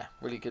yeah,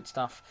 really good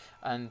stuff.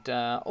 And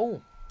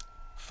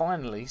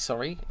finally,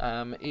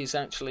 is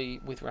actually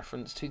with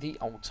reference to the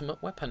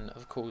ultimate weapon,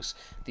 of course,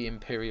 the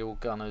Imperial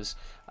gunners'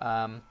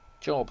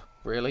 job,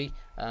 really,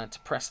 to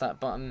press that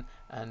button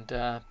and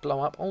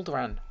blow up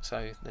Alderaan.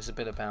 So there's a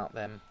bit about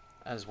them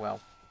as well.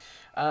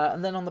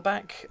 And then on the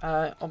back,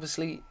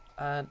 obviously,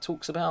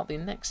 talks about the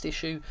next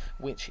issue,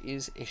 which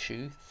is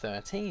issue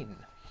 13.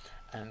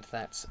 And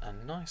that's a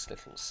nice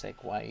little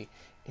segue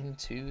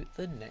into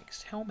the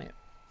next helmet.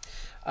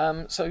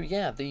 So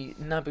yeah, the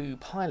Naboo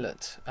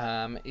pilot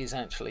is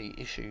actually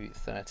issue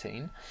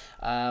 13,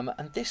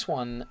 and this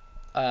one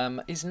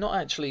is not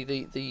actually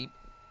the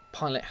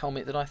pilot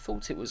helmet that I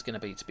thought it was going to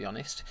be, to be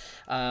honest.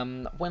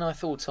 When I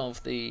thought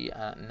of the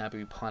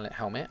Naboo pilot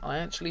helmet, I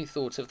actually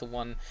thought of the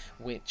one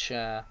which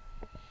Anakin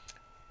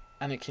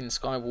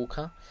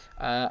Skywalker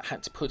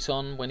had to put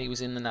on when he was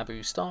in the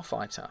Naboo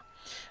Starfighter.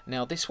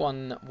 Now this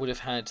one would have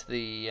had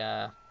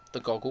the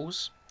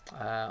goggles,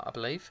 I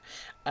believe,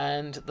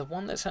 and the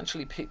one that's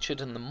actually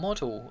pictured in the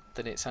model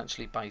that it's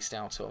actually based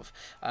out of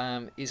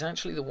is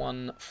actually the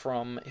one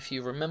from, if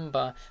you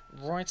remember,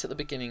 right at the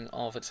beginning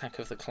of Attack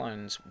of the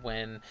Clones,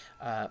 when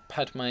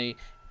Padme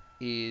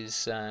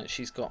is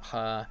she's got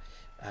her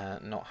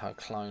not her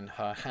clone,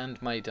 her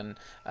handmaiden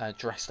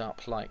dressed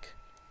up like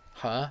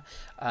her,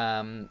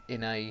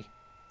 in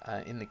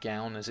the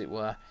gown, as it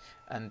were,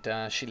 and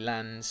she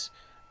lands,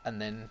 and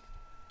then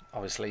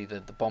obviously the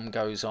bomb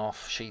goes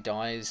off, she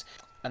dies,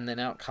 and then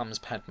out comes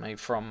Padme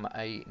from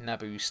a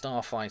Naboo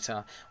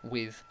starfighter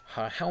with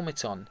her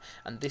helmet on,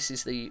 and this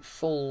is the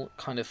full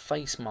kind of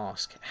face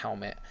mask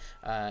helmet,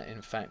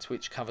 in fact,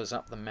 which covers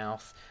up the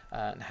mouth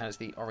and has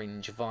the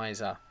orange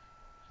visor.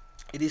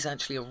 It is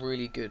actually a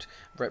really good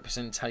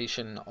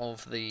representation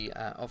of the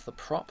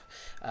prop,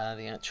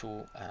 the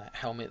actual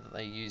helmet that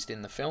they used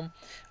in the film.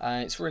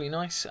 It's really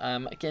nice.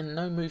 Again,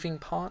 no moving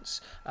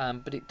parts,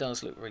 but it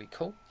does look really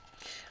cool.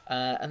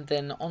 And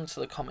then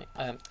onto the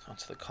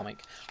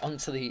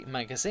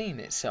magazine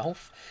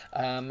itself.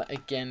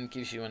 Again,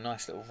 gives you a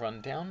nice little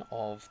rundown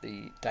of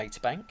the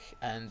databank,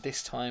 and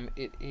this time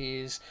it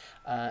is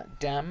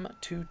Dam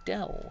to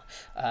Del,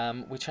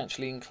 which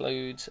actually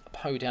includes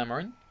Poe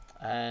Dameron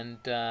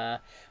and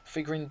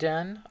Figrin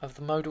Dan of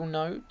the modal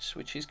nodes,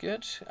 which is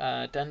good,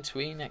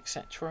 Dantooine,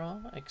 etc.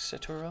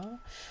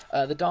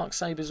 The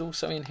Darksaber's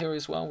also in here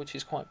as well, which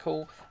is quite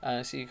cool,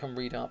 so you can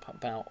read up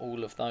about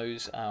all of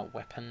those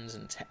weapons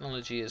and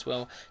technology as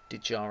well.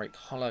 Dijaric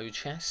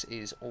Holochess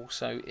is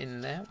also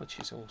in there, which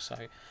is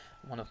also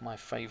one of my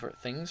favourite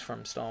things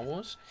from Star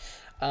Wars.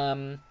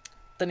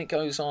 Then it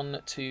goes on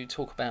to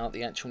talk about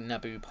the actual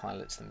Naboo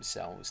pilots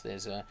themselves.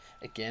 There's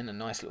again a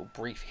nice little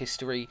brief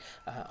history,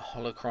 a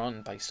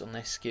holocron based on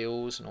their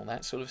skills and all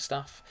that sort of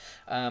stuff.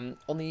 On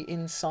the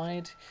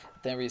inside,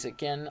 there is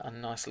again a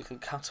nice little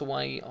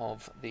cutaway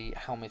of the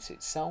helmet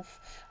itself,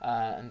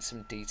 and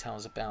some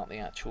details about the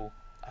actual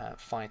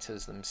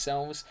fighters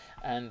themselves,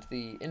 and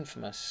the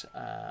infamous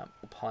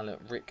pilot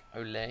Rick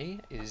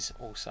Olay is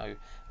also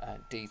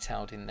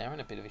detailed in there,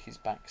 and a bit of his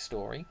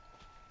backstory.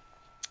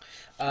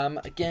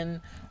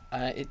 Again,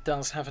 it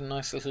does have a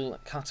nice little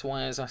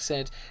cutaway, as I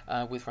said,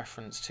 with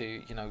reference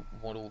to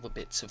what all the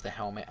bits of the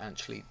helmet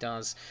actually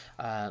does,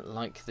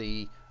 like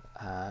the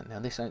now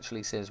this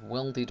actually says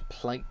welded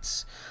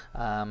plates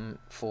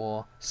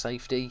for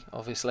safety,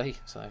 obviously,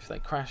 so if they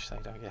crash they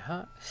don't get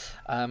hurt,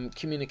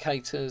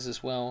 communicators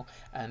as well,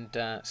 and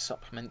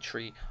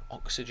supplementary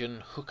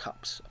oxygen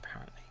hookups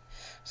apparently.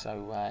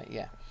 So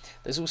yeah,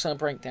 there's also a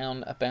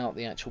breakdown about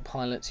the actual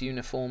pilot's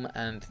uniform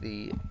and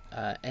the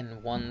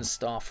N1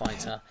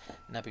 starfighter,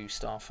 Naboo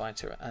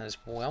starfighter as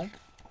well.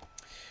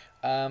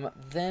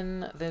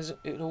 Then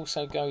it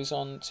also goes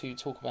on to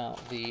talk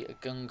about the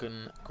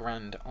Gungan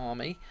Grand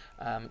Army.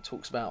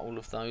 Talks about all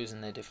of those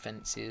and their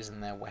defences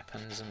and their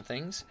weapons and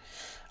things.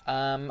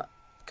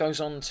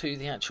 Goes on to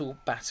the actual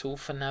battle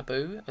for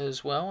Naboo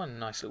as well, and a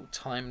nice little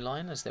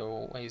timeline, as there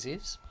always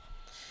is.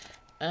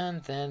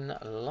 And then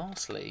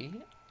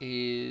lastly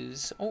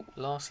is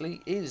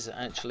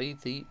actually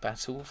the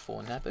battle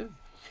for Naboo.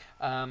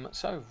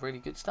 So really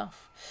good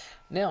stuff.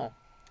 Now,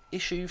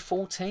 issue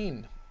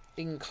 14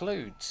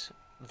 includes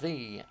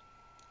the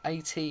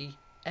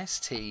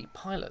AT-ST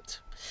pilot.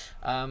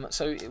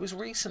 So it was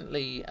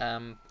recently,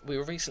 we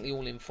were recently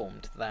all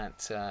informed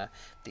that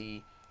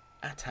the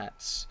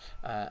AT-ATs,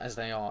 as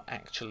they are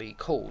actually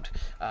called,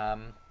 are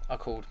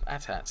called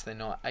AT-ATs. They're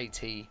not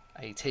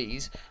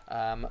AT-ATs,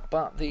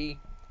 but the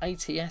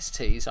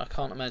AT-STs, I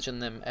can't imagine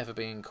them ever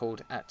being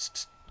called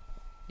AT.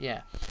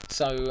 Yeah,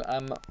 so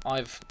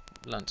I've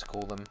learnt to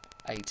call them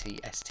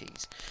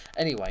AT-STs.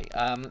 Anyway,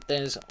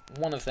 there's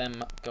one of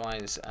them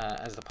guys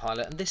as the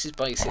pilot, and this is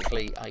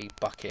basically a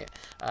bucket.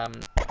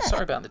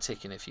 Sorry about the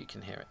ticking if you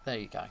can hear it. There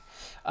you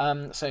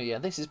go. So yeah,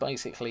 this is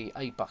basically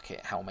a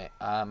bucket helmet.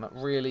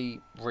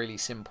 Really, really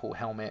simple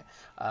helmet.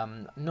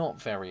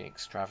 Not very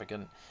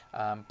extravagant,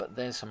 but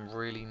there's some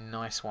really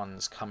nice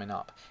ones coming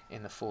up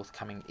in the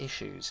forthcoming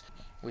issues,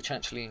 which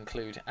actually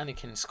include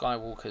Anakin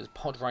Skywalker's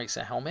Pod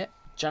Racer helmet,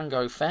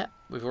 Jango Fett.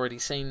 We've already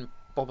seen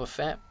Boba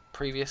Fett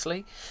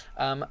previously.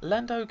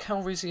 Lando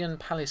Calrissian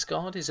Palace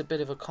Guard is a bit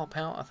of a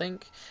cop-out, I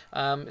think.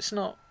 It's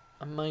not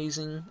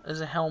amazing as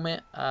a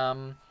helmet,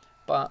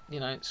 but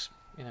it's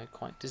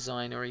quite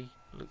designery.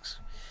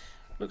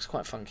 Looks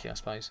quite funky, I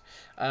suppose.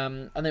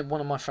 And then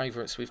one of my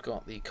favourites, we've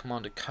got the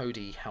Commander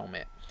Cody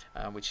helmet,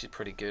 which is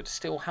pretty good.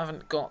 Still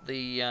haven't got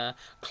the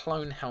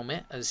clone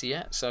helmet as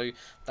yet, so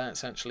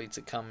that's actually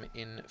to come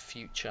in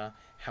future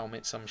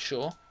helmets, I'm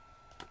sure.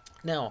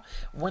 Now,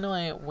 when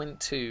I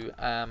went to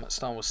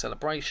Star Wars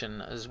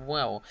Celebration as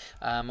well,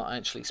 I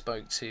actually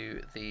spoke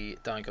to the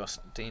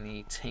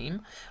D'Agostini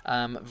team.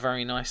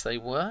 Very nice they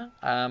were.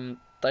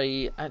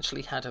 They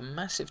actually had a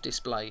massive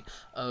display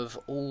of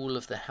all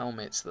of the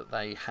helmets that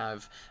they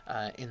have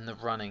in the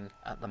running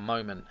at the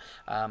moment.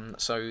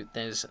 So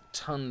there's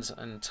tons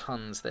and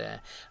tons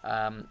there.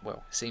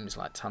 Well, it seems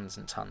like tons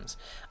and tons.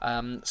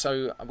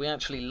 So we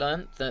actually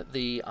learnt that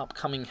the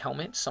upcoming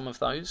helmets, some of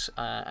those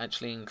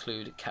actually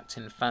include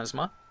Captain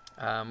Phasma,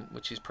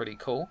 which is pretty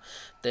cool.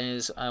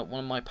 There's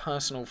one of my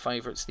personal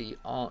favourites, the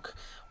ARC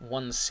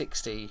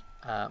 160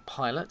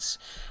 pilots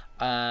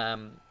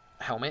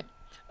helmet,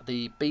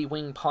 the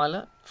B-Wing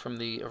pilot from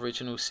the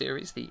original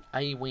series, the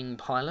A-Wing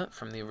pilot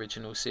from the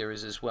original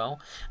series as well,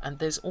 and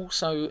there's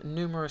also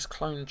numerous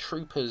clone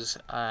troopers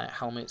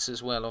helmets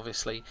as well,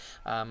 obviously,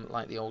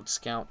 like the old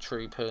Scout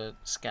Trooper,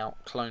 Scout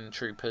Clone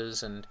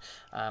Troopers, and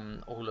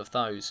all of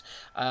those.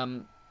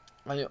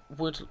 I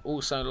would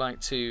also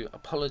like to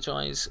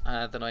apologise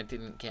that I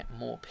didn't get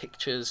more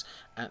pictures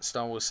at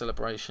Star Wars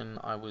Celebration.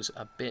 I was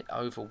a bit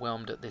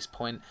overwhelmed at this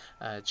point,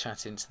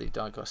 chatting to the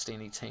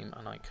D'Agostini team,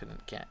 and I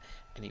couldn't get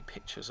any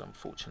pictures,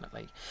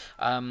 unfortunately.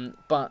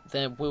 But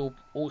there will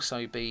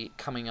also be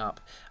coming up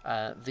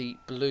the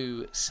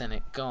Blue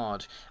Senate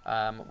Guard,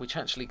 which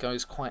actually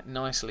goes quite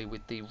nicely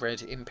with the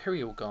Red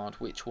Imperial Guard,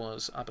 which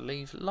was, I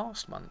believe,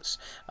 last month's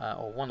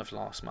or one of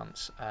last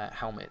month's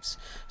helmets.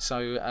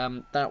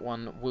 So that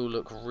one will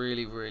look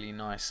really, really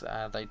nice.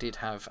 They did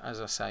have, as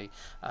I say,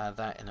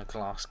 that in a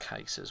glass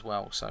case as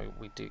well, so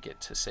we did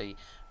get to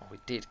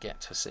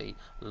see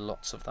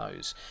lots of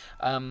those.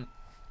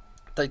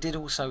 They did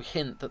also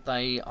hint that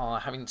they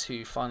are having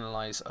to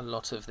finalise a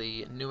lot of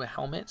the newer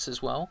helmets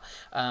as well,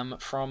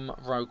 from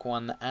Rogue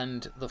One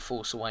and The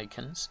Force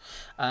Awakens.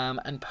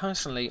 And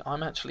personally,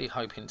 I'm actually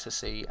hoping to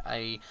see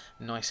a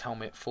nice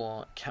helmet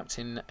for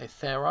Captain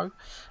Itharo.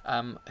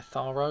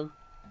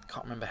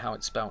 Can't remember how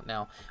it's spelt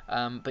now.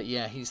 But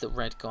yeah, he's the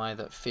red guy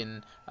that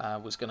Finn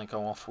was going to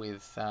go off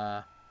with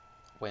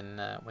when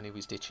he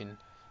was ditching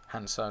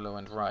Han Solo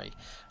and Rey,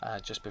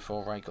 just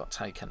before Rey got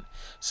taken.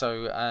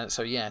 So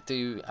yeah,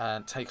 do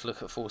take a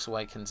look at Force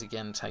Awakens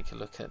again. Take a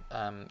look at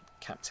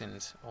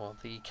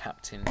the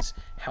captain's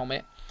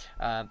helmet.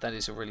 That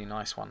is a really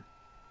nice one.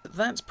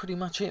 That's pretty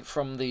much it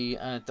from the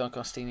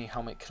D'Agostini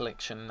helmet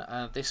collection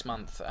this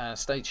month.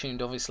 Stay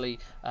tuned, obviously,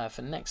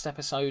 for next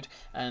episode,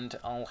 and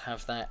I'll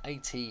have that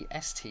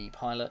AT-ST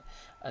pilot,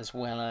 as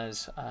well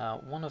as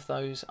one of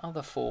those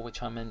other four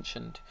which I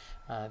mentioned,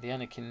 the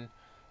Anakin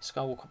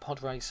Skywalker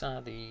Pod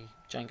Racer, the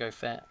Jango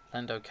Fett,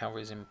 Lando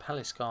Calrissian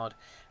Palace Guard,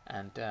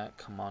 and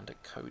Commander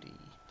Cody.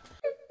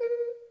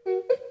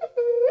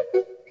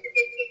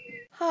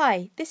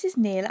 Hi, this is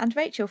Neil and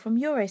Rachel from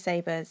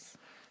Eurosabers.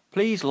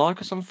 Please like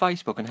us on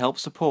Facebook and help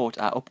support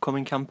our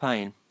upcoming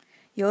campaign.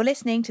 You're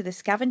listening to the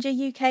Scavenger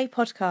UK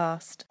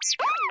podcast.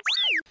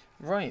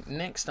 Right,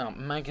 next up,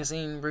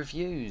 magazine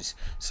reviews.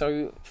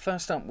 So,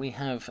 first up, we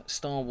have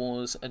Star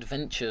Wars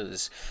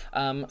Adventures.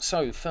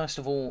 So, first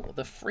of all,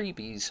 the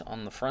freebies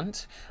on the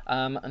front.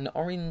 An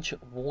orange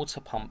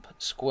water pump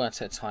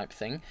squirter type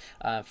thing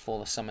for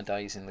the summer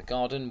days in the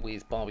garden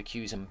with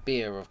barbecues and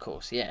beer, of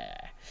course,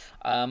 yeah.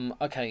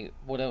 Okay,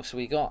 what else have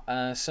we got?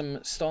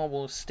 Some Star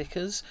Wars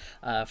stickers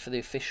for the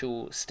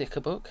official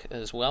sticker book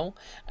as well,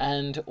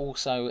 and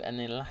also an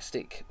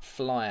elastic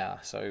flyer,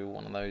 so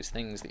one of those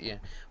things that you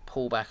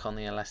pull back on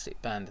the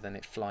elastic band, then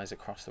it flies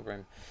across the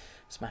room,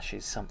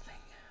 smashes something.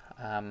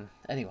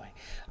 Anyway,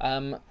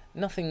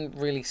 nothing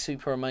really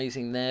super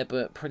amazing there,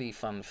 but pretty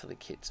fun for the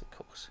kids, of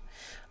course.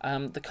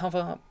 The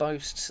cover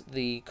boasts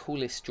the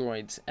coolest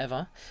droids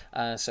ever,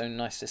 so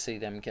nice to see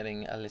them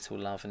getting a little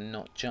love and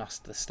not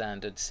just the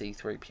standard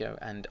C-3PO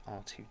and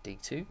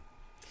R2-D2.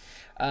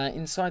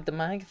 Inside the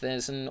mag,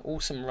 there's an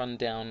awesome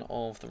rundown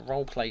of the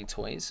roleplay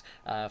toys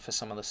for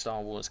some of the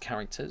Star Wars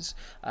characters.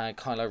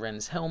 Kylo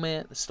Ren's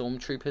helmet, the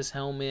Stormtrooper's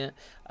helmet,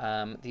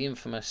 the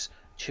infamous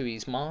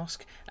Chewie's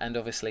mask, and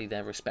obviously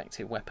their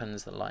respective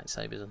weapons, the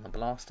lightsabers and the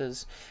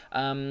blasters.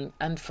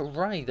 And for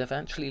Rey, they've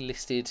actually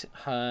listed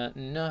her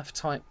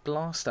Nerf-type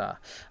blaster,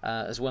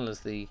 as well as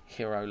the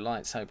hero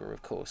lightsaber,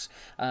 of course.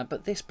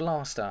 But this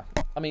blaster,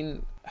 I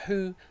mean,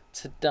 who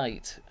to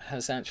date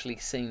has actually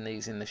seen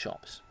these in the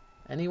shops?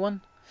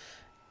 Anyone?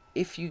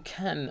 If you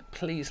can,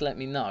 please let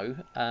me know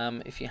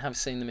if you have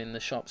seen them in the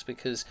shops,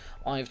 because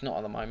I've not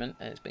at the moment,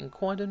 and it's been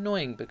quite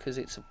annoying because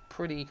it's a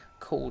pretty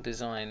cool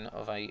design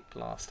of a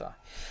blaster.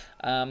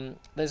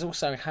 There's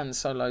also Han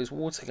Solo's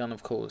water gun,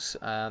 of course,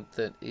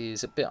 that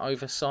is a bit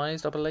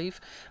oversized, I believe,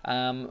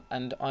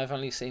 and I've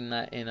only seen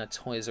that in a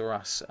Toys R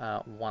Us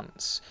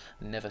once,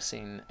 never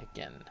seen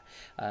again.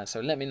 So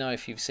let me know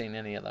if you've seen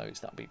any of those,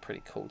 that'd be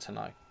pretty cool to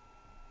know.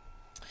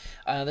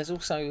 There's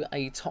also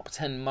a top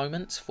 10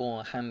 moments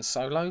for Han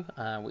Solo,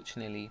 which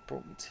nearly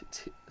brought me to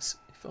tears,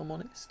 if I'm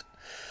honest.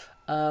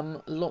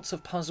 Lots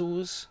of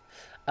puzzles.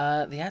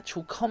 The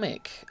actual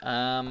comic,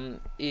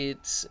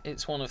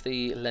 it's one of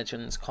the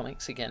Legends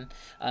comics again,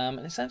 and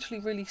it's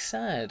actually really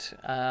sad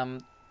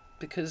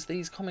because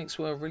these comics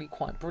were really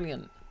quite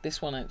brilliant.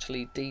 This one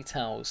actually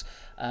details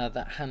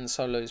that Han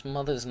Solo's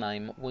mother's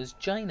name was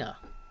Jaina,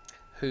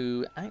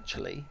 who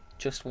actually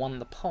just won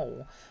the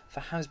poll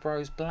for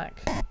Hasbro's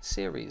Black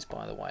series,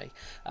 by the way.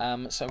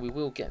 So we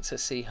will get to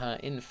see her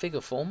in figure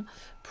form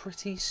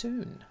pretty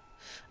soon.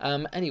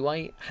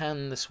 Anyway,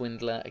 Han the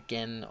Swindler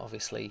again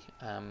obviously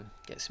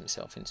gets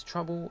himself into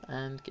trouble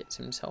and gets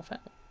himself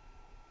out.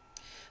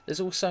 There's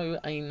also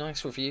a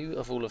nice review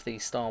of all of the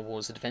Star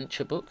Wars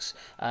adventure books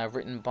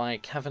written by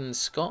Cavan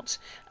Scott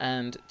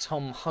and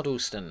Tom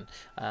Huddleston,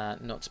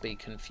 not to be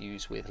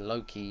confused with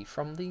Loki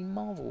from the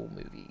Marvel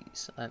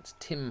movies. That's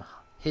Tim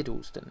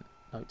Hiddleston.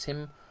 No,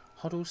 Tim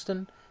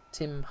Huddleston?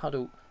 Tim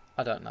Huddle...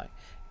 I don't know.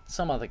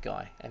 Some other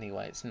guy.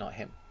 Anyway, it's not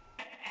him.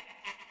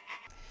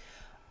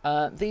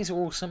 These are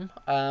awesome.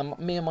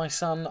 Me and my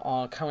son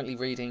are currently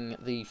reading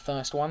the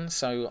first one,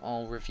 so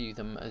I'll review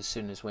them as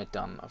soon as we're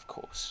done, of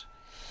course.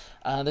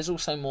 There's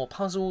also more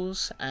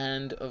puzzles,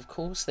 and of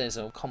course there's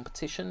a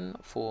competition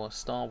for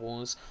Star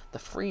Wars The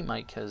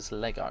Freemakers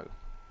Lego.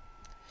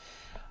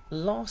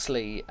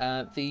 Lastly,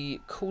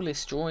 the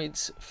coolest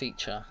droids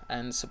feature,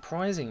 and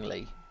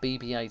surprisingly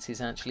BB-8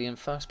 is actually in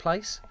first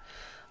place.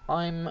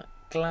 I'm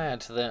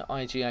glad that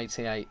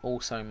IG-88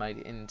 also made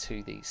it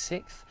into the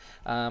 6th.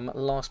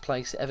 Last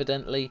place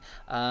evidently,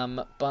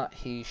 but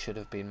he should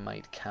have been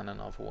made canon.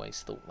 I've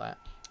always thought that.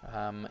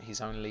 He's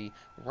only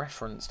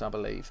referenced, I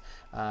believe,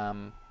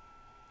 and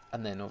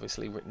then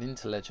obviously written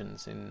into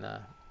Legends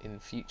in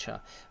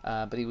future,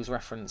 but he was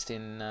referenced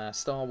in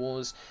Star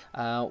Wars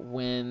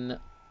when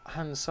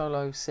Han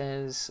Solo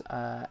says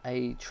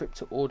a trip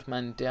to Ord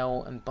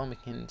Mantell and bumping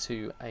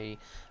into a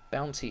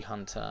bounty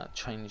hunter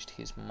changed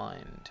his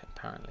mind,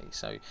 apparently.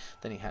 So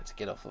then he had to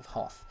get off of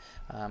Hoth,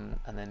 and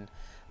then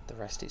the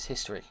rest is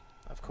history,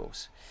 of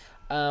course.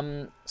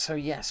 So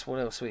yes, what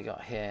else have we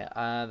got here?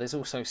 There's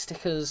also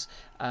stickers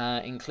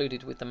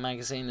included with the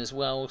magazine as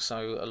well,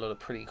 so a lot of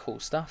pretty cool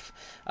stuff.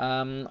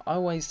 I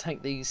always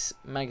take these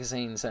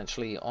magazines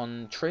actually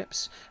on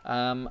trips,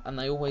 and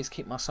they always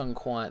keep my son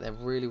quiet. They're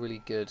really,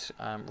 really good,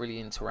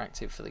 really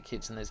interactive for the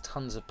kids, and there's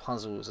tons of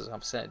puzzles, as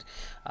I've said.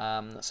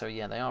 So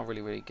yeah, they are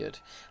really, really good.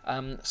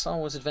 Star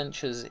Wars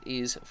Adventures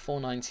is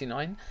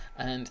 $4.99,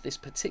 and this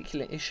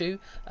particular issue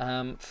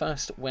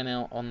first went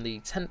out on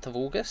the 10th of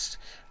August,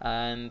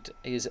 and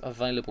is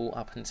available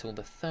up until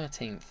the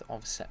 13th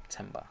of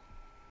September.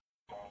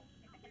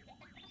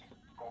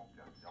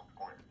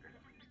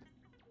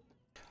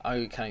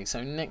 Okay,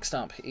 so next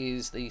up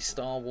is the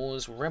Star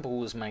Wars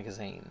Rebels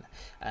magazine,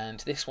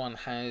 and this one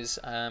has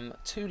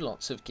two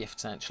lots of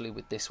gifts actually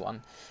with this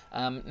one.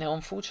 Now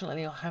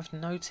unfortunately I have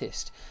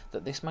noticed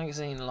that this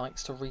magazine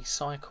likes to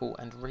recycle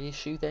and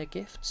reissue their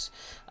gifts.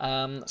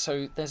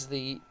 So there's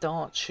the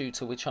dart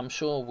shooter, which I'm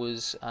sure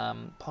was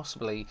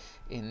possibly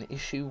in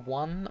issue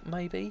 1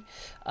 maybe.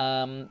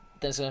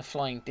 There's a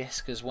flying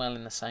disc as well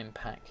in the same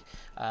pack,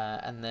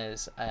 and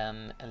there's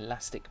an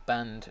elastic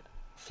band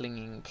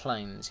flinging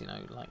planes,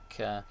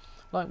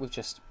 like we've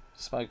just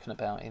spoken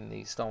about in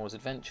the Star Wars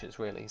Adventures,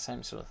 really,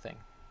 same sort of thing.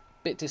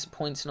 Bit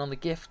disappointing on the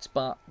gift,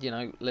 but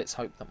let's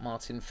hope that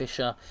Martin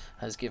Fisher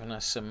has given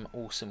us some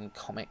awesome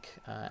comic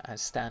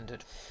as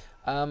standard.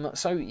 As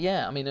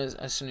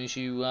soon as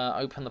you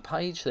open the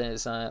page,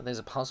 there's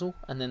a puzzle,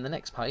 and then the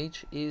next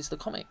page is the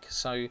comic.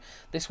 So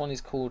this one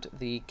is called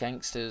The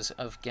Gangsters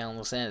of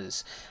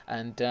Galzez,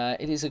 and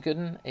it is a good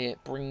one.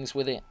 It brings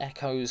with it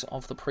echoes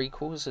of the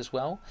prequels as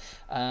well,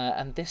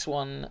 and this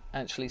one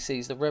actually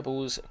sees the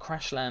rebels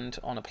crash land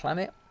on a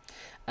planet,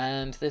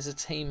 and there's a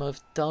team of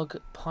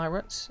Dug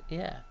pirates.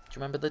 Yeah, do you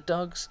remember the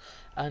Dugs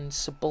and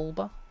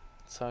Sebulba?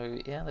 So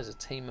yeah, there's a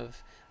team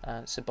of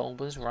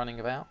Sebulbas running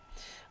about,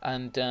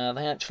 and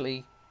they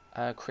actually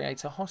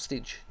create a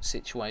hostage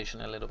situation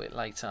a little bit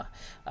later,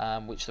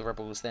 which the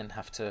rebels then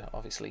have to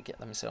obviously get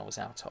themselves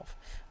out of,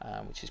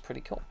 which is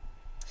pretty cool.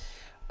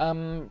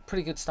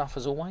 Pretty good stuff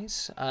as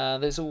always.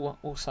 There's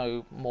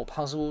also more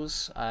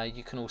puzzles.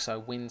 You can also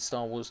win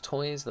Star Wars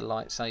toys, the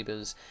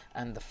lightsabers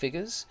and the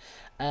figures,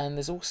 and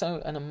there's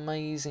also an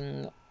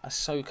amazing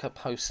Ahsoka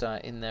poster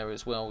in there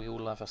as well. We all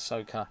love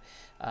Ahsoka.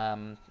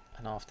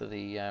 And after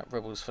the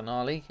Rebels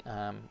finale,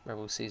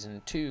 Rebels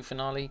Season 2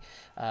 finale,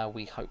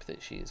 we hope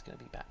that she is going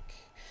to be back.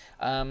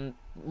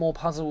 More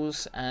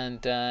puzzles,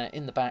 and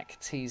in the back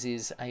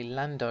teases a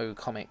Lando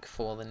comic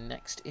for the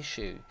next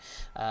issue.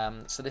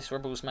 So this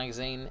Rebels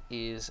magazine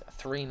is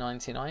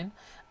 $3.99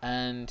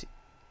 and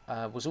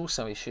was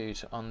also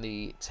issued on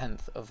the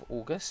 10th of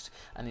August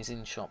and is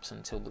in shops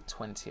until the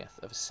 20th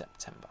of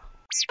September.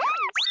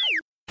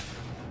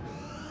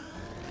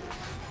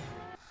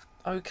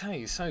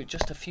 Okay, so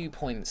just a few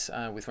points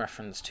with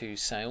reference to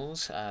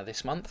sales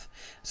this month.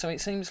 So it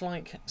seems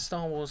like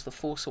Star Wars The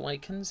Force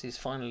Awakens is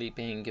finally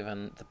being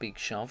given the big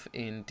shove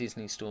in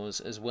Disney stores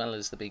as well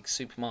as the big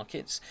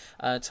supermarkets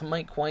to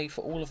make way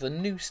for all of the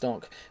new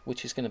stock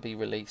which is going to be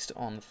released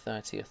on the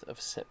 30th of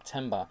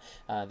September.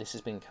 This has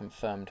been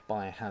confirmed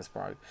by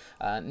Hasbro.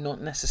 Not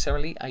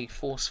necessarily a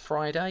Force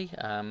Friday,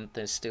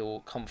 there's still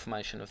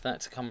confirmation of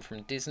that to come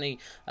from Disney,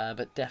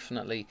 but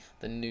definitely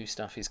the new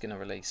stuff is going to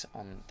release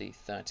on the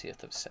 30th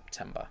of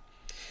September.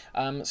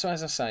 So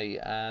as I say,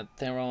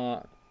 there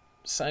are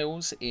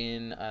sales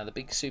in the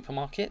big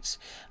supermarkets.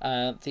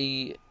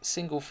 The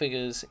single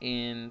figures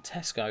in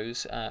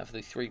Tesco's of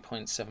the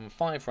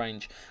 3.75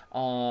 range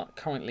are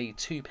currently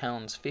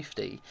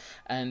 £2.50,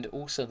 and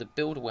also the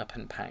builder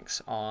weapon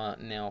packs are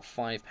now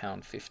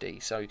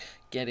 £5.50. So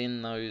get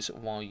in those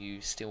while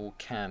you still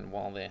can,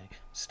 while they're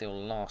still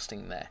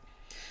lasting there.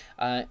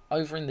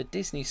 Over in the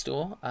Disney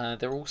store,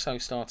 they're also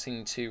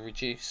starting to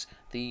reduce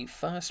the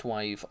first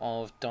wave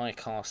of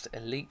die-cast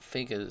elite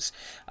figures,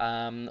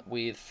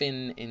 with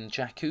Finn in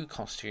Jakku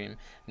costume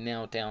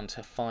now down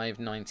to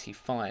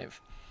 $5.95.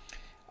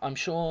 I'm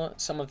sure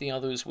some of the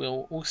others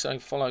will also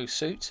follow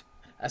suit,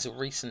 as a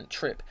recent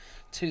trip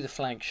to the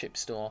flagship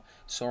store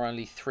saw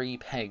only 3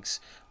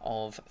 pegs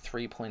of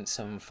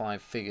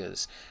 3.75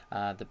 figures.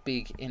 The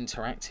big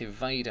interactive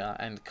Vader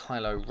and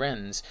Kylo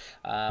Rens,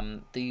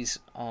 these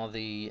are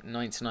the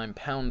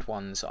 £99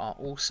 ones, are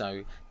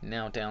also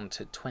now down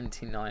to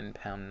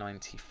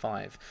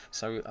 £29.95,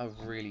 so a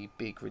really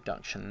big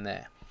reduction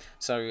there.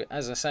 So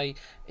as I say,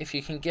 if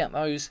you can get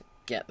those,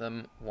 get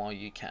them while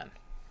you can.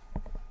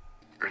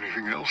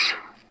 Anything else?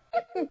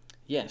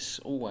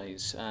 Yes,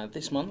 always.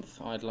 This month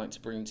I'd like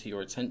to bring to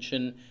your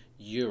attention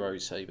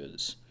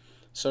Eurosabers.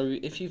 So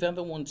if you've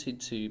ever wanted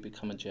to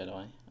become a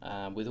Jedi,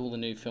 with all the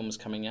new films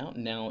coming out,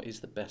 now is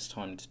the best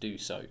time to do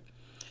so.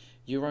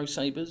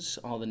 Eurosabers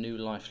are the new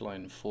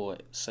lifeline for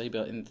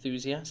saber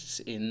enthusiasts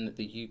in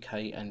the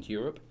UK and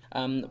Europe.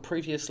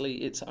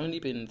 Previously, it's only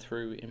been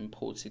through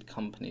imported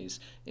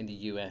companies in the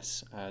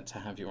US to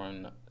have your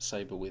own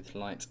saber with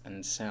light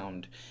and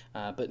sound,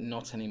 but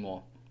not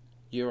anymore.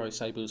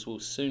 Eurosabers will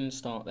soon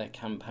start their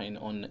campaign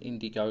on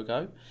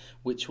Indiegogo,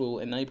 which will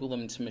enable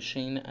them to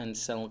machine and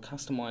sell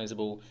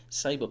customizable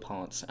saber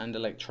parts and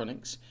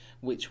electronics,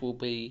 which will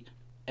be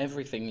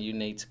everything you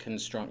need to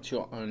construct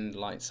your own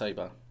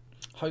lightsaber.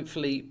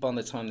 Hopefully, by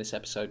the time this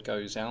episode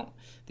goes out,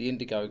 the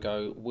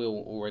Indiegogo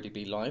will already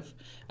be live,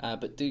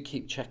 but do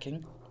keep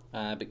checking,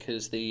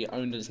 because the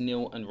owners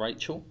Neil and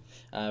Rachel,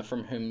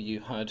 from whom you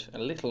heard a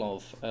little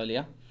of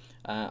earlier,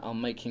 are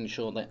making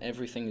sure that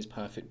everything is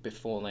perfect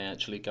before they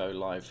actually go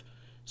live.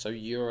 So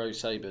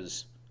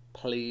Eurosabers,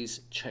 please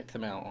check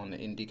them out on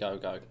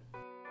Indiegogo.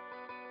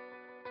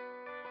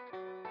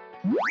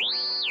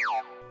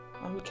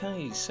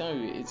 Okay, so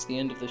it's the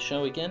end of the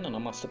show again, and I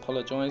must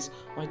apologise.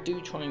 I do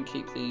try and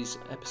keep these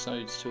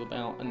episodes to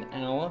about an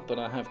hour, but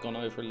I have gone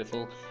over a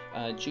little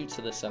due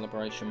to the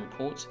celebration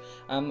report.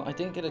 I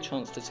didn't get a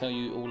chance to tell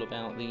you all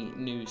about the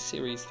new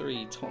Series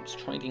 3 Topps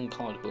Trading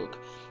Card book,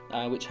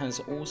 which has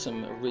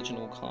awesome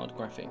original card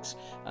graphics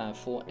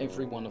for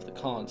every one of the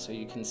cards, so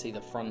you can see the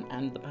front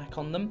and the back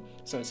on them.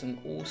 So it's an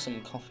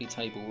awesome coffee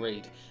table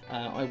read.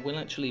 I will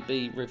actually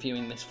be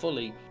reviewing this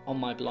fully on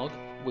my blog,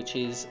 which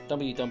is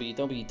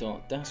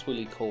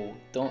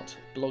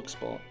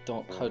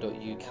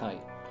www.daswillycall.blogspot.co.uk.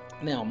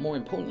 Now, more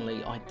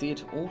importantly, I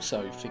did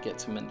also forget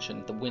to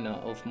mention the winner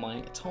of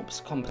my Tops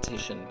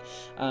competition.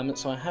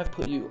 So I have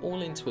put you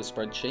all into a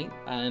spreadsheet,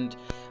 and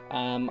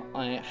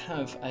I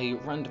have a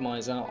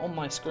randomizer on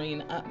my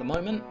screen at the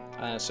moment.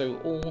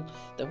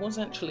 There was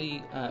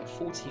actually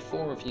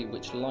 44 of you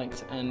which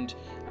liked and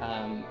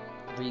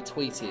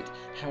retweeted.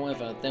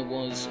 However, there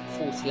was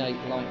 48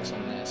 likes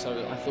on there,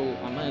 so I thought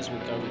I may as well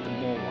go with the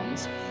more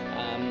ones.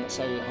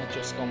 So I've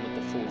just gone with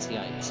the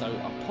 48. So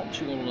I've popped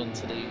you all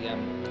onto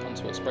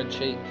a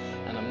spreadsheet,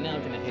 and I'm now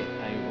going to hit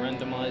a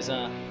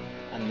randomizer,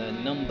 and the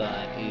number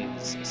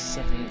is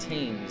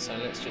 17. So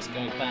let's just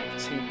go back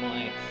to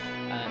my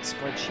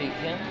spreadsheet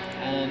here,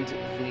 and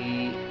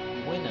the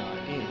winner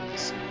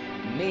is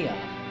Mia.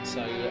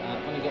 So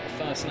I've only got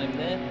the first name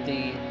there.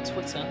 The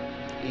Twitter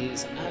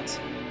is at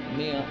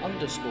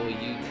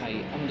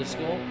Mia_UK_.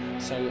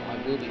 So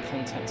I will be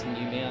contacting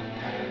you, Mia,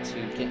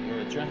 to get your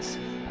address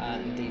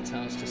and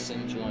details to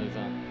send you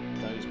over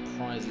those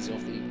prizes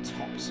of the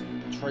Tops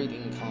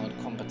trading card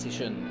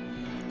competition.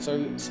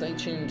 So stay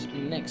tuned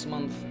next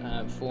month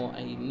for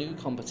a new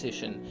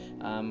competition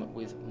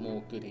with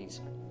more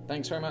goodies.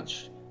 Thanks very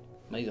much.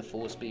 May the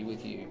force be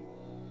with you.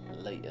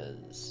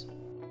 Laters.